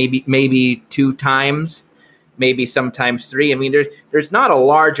goes? Like maybe 2 times, maybe sometimes 3. I mean, there's not a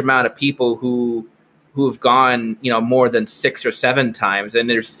large amount of people who have gone, more than 6 or 7 times. And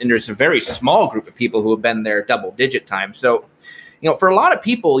there's a very small group of people who have been there double-digit times. So, for a lot of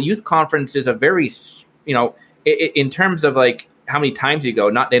people, youth conference is a very, in terms of like how many times you go,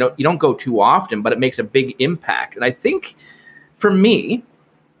 you don't go too often, but it makes a big impact. And I think for me,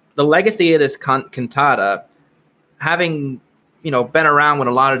 the legacy of this cantata, having been around when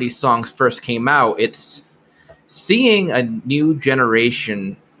a lot of these songs first came out. It's seeing a new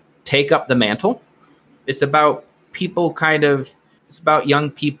generation take up the mantle. It's about it's about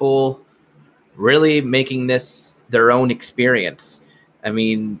young people really making this their own experience. I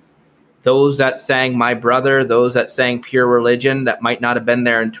mean, those that sang My Brother, those that sang Pure Religion that might not have been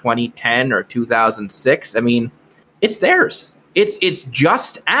there in 2010 or 2006. I mean, it's theirs. It's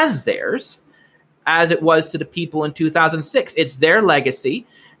just as theirs as it was to the people in 2006. It's their legacy.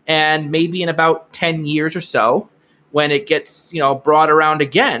 And maybe in about 10 years or so, when it gets, brought around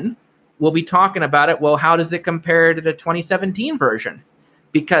again, we'll be talking about it. Well, how does it compare to the 2017 version?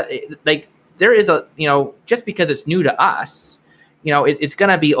 Because there is just because it's new to us, it's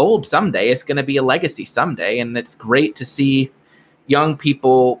going to be old someday. It's going to be a legacy someday. And it's great to see young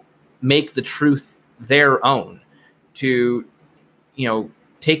people make the truth their own, to,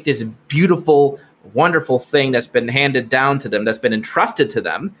 take this beautiful, wonderful thing that's been handed down to them, that's been entrusted to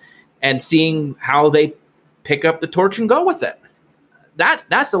them, and seeing how they pick up the torch and go with it.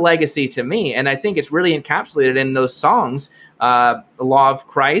 That's the legacy to me. And I think it's really encapsulated in those songs, The Law of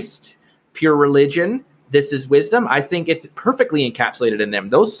Christ, Pure Religion, This Is Wisdom. I think it's perfectly encapsulated in them.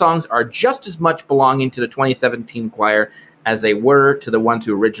 Those songs are just as much belonging to the 2017 choir as they were to the ones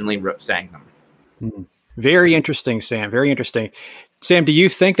who originally sang them. Very interesting, Sam. Very interesting. Sam, do you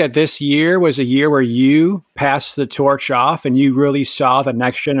think that this year was a year where you passed the torch off and you really saw the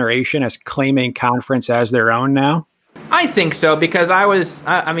next generation as claiming Conference as their own now? I think so, because I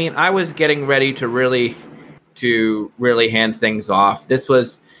was getting ready to really hand things off. This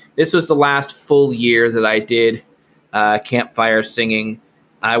was the last full year that I did campfire singing.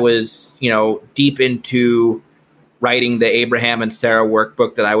 I was, deep into writing the Abraham and Sarah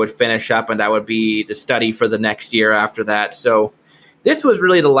workbook that I would finish up, and that would be the study for the next year after that. So this was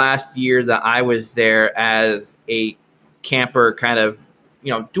really the last year that I was there as a camper, kind of,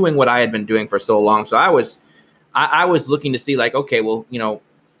 doing what I had been doing for so long. So I was looking to see, like, okay, well,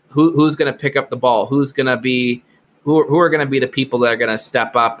 who's going to pick up the ball? Who's going to be, who are going to be the people that are going to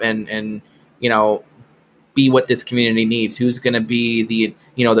step up and be what this community needs? Who's going to be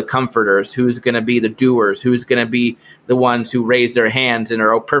the comforters? Who's going to be the doers? Who's going to be the ones who raise their hands and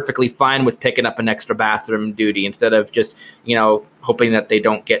are perfectly fine with picking up an extra bathroom duty instead of just, hoping that they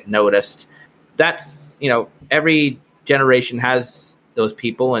don't get noticed? That's, every generation has those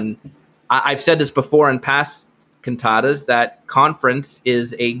people. And I've said this before in past cantatas, that Conference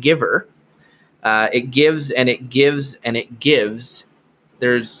is a giver. It gives and it gives and it gives.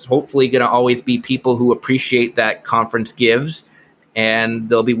 There's hopefully going to always be people who appreciate that Conference gives, and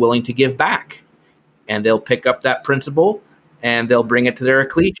they'll be willing to give back, and they'll pick up that principle and they'll bring it to their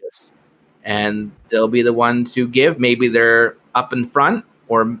ecclesias, and they'll be the ones who give. Maybe they're up in front,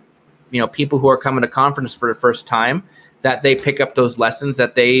 or people who are coming to Conference for the first time, that they pick up those lessons,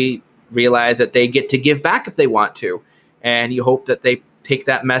 that they realize that they get to give back if they want to, and you hope that they take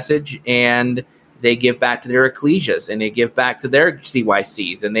that message and they give back to their ecclesias, and they give back to their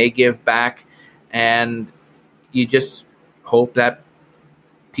CYCs, and they give back, and you just hope that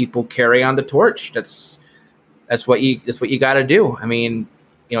people carry on the torch. That's what you got to do. I mean,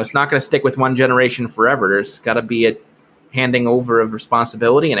 it's not going to stick with one generation forever. There's got to be a handing over of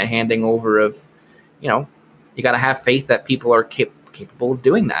responsibility and a handing over of, you got to have faith that people are capable of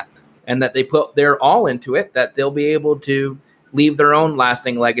doing that, and that they put their all into it, that they'll be able to leave their own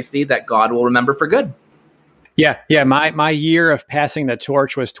lasting legacy that God will remember for good. Yeah. My year of passing the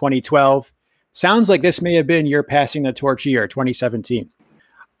torch was 2012. Sounds like this may have been your passing the torch year, 2017.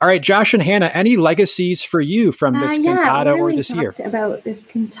 All right, Josh and Hannah, any legacies for you from this cantata or this year? About this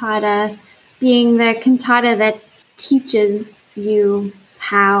cantata being the cantata that teaches you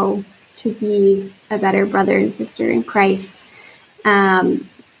how to be a better brother and sister in Christ. And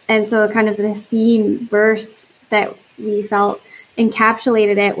so kind of the theme verse that we felt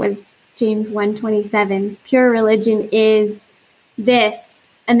encapsulated it was James 1:27. Pure religion is this.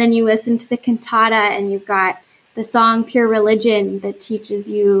 And then you listen to the cantata and you've got the song Pure Religion that teaches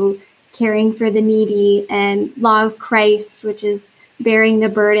you caring for the needy, and Law of Christ, which is bearing the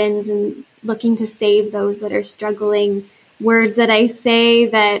burdens and looking to save those that are struggling. Words That I Say,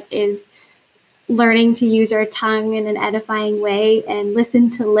 that is learning to use our tongue in an edifying way, and Listen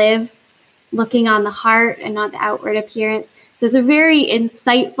to Live, looking on the heart and not the outward appearance. So it's a very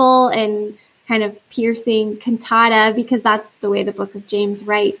insightful and kind of piercing cantata, because that's the way the book of James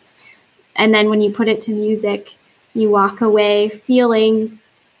writes. And then when you put it to music, you walk away feeling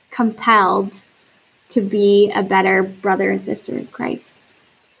compelled to be a better brother and sister in Christ.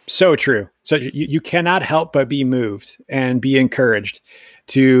 So true. So you cannot help but be moved and be encouraged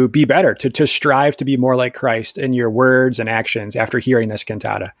to be better, to strive to be more like Christ in your words and actions after hearing this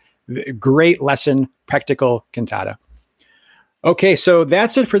cantata. Great lesson, practical cantata. Okay, so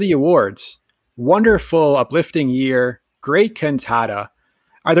that's it for the awards. Wonderful, uplifting year, great cantata.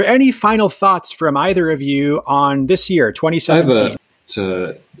 Are there any final thoughts from either of you on this year, 2017?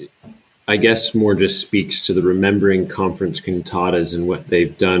 I guess more just speaks to the Remembering Conference cantatas and what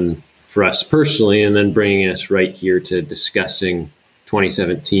they've done for us personally, and then bringing us right here to discussing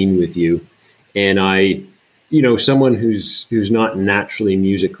 2017 with you. And someone who's not naturally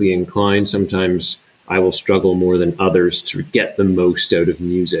musically inclined, sometimes I will struggle more than others to get the most out of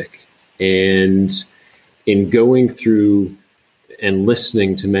music. And in going through and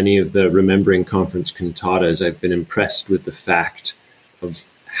listening to many of the Remembering Conference cantatas, I've been impressed with the fact of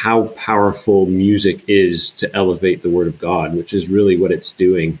how powerful music is to elevate the Word of God, which is really what it's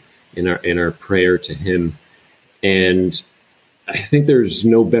doing in our prayer to Him. And I think there's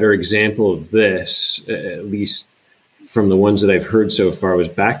no better example of this, at least from the ones that I've heard so far, was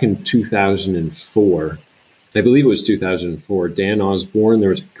back in 2004. I believe it was 2004. Dan Osborne,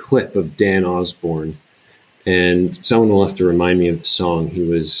 there was a clip of Dan Osborne, and someone will have to remind me of the song. He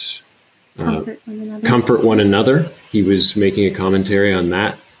was Comfort One Another. He was making a commentary on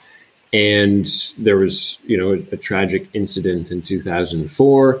that. And there was, a tragic incident in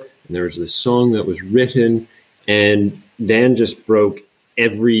 2004, and there was this song that was written, and Dan just broke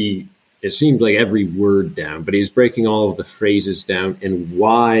it seemed like every word down, but he was breaking all of the phrases down and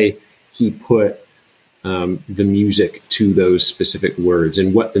why he put the music to those specific words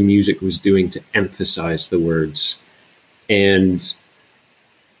and what the music was doing to emphasize the words. And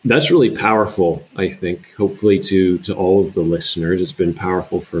that's really powerful, I think, hopefully to all of the listeners. It's been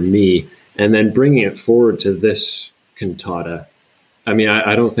powerful for me. And then bringing it forward to this cantata. I mean,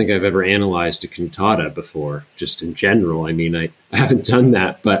 I don't think I've ever analyzed a cantata before, just in general. I mean, I haven't done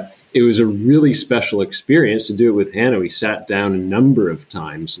that, but it was a really special experience to do it with Hannah. We sat down a number of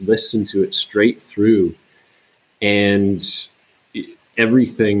times, listened to it straight through, and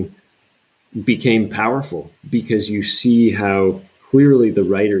everything became powerful because you see how clearly the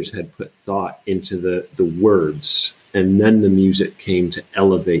writers had put thought into the words, and then the music came to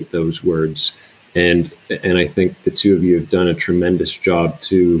elevate those words. And I think the two of you have done a tremendous job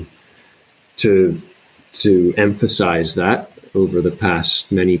to emphasize that over the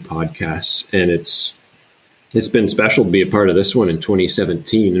past many podcasts. And it's been special to be a part of this one in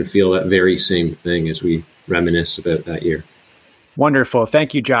 2017 and feel that very same thing as we reminisce about that year. Wonderful.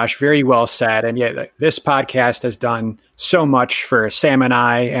 Thank you, Josh. Very well said. And yeah, this podcast has done so much for Sam and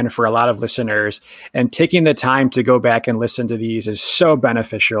I and for a lot of listeners. And taking the time to go back and listen to these is so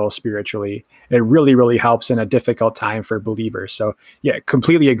beneficial spiritually. It really, really helps in a difficult time for believers. So yeah,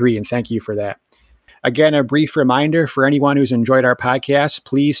 completely agree. And thank you for that. Again, a brief reminder for anyone who's enjoyed our podcast,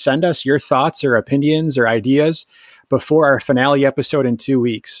 please send us your thoughts or opinions or ideas before our finale episode in 2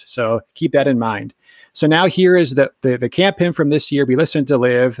 weeks. So keep that in mind. So now here is the camp hymn from this year, Be Listened to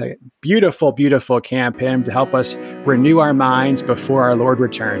Live, a beautiful, beautiful camp hymn to help us renew our minds before our Lord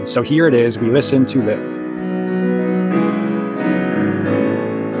returns. So here it is, We Listen to Live.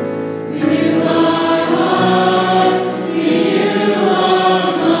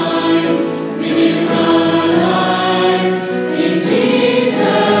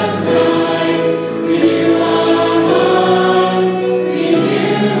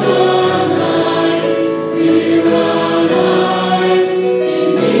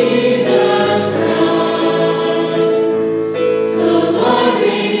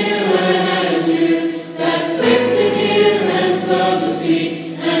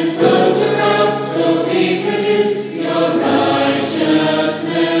 And so to wrath, so we produce your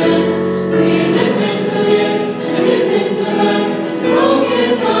righteousness.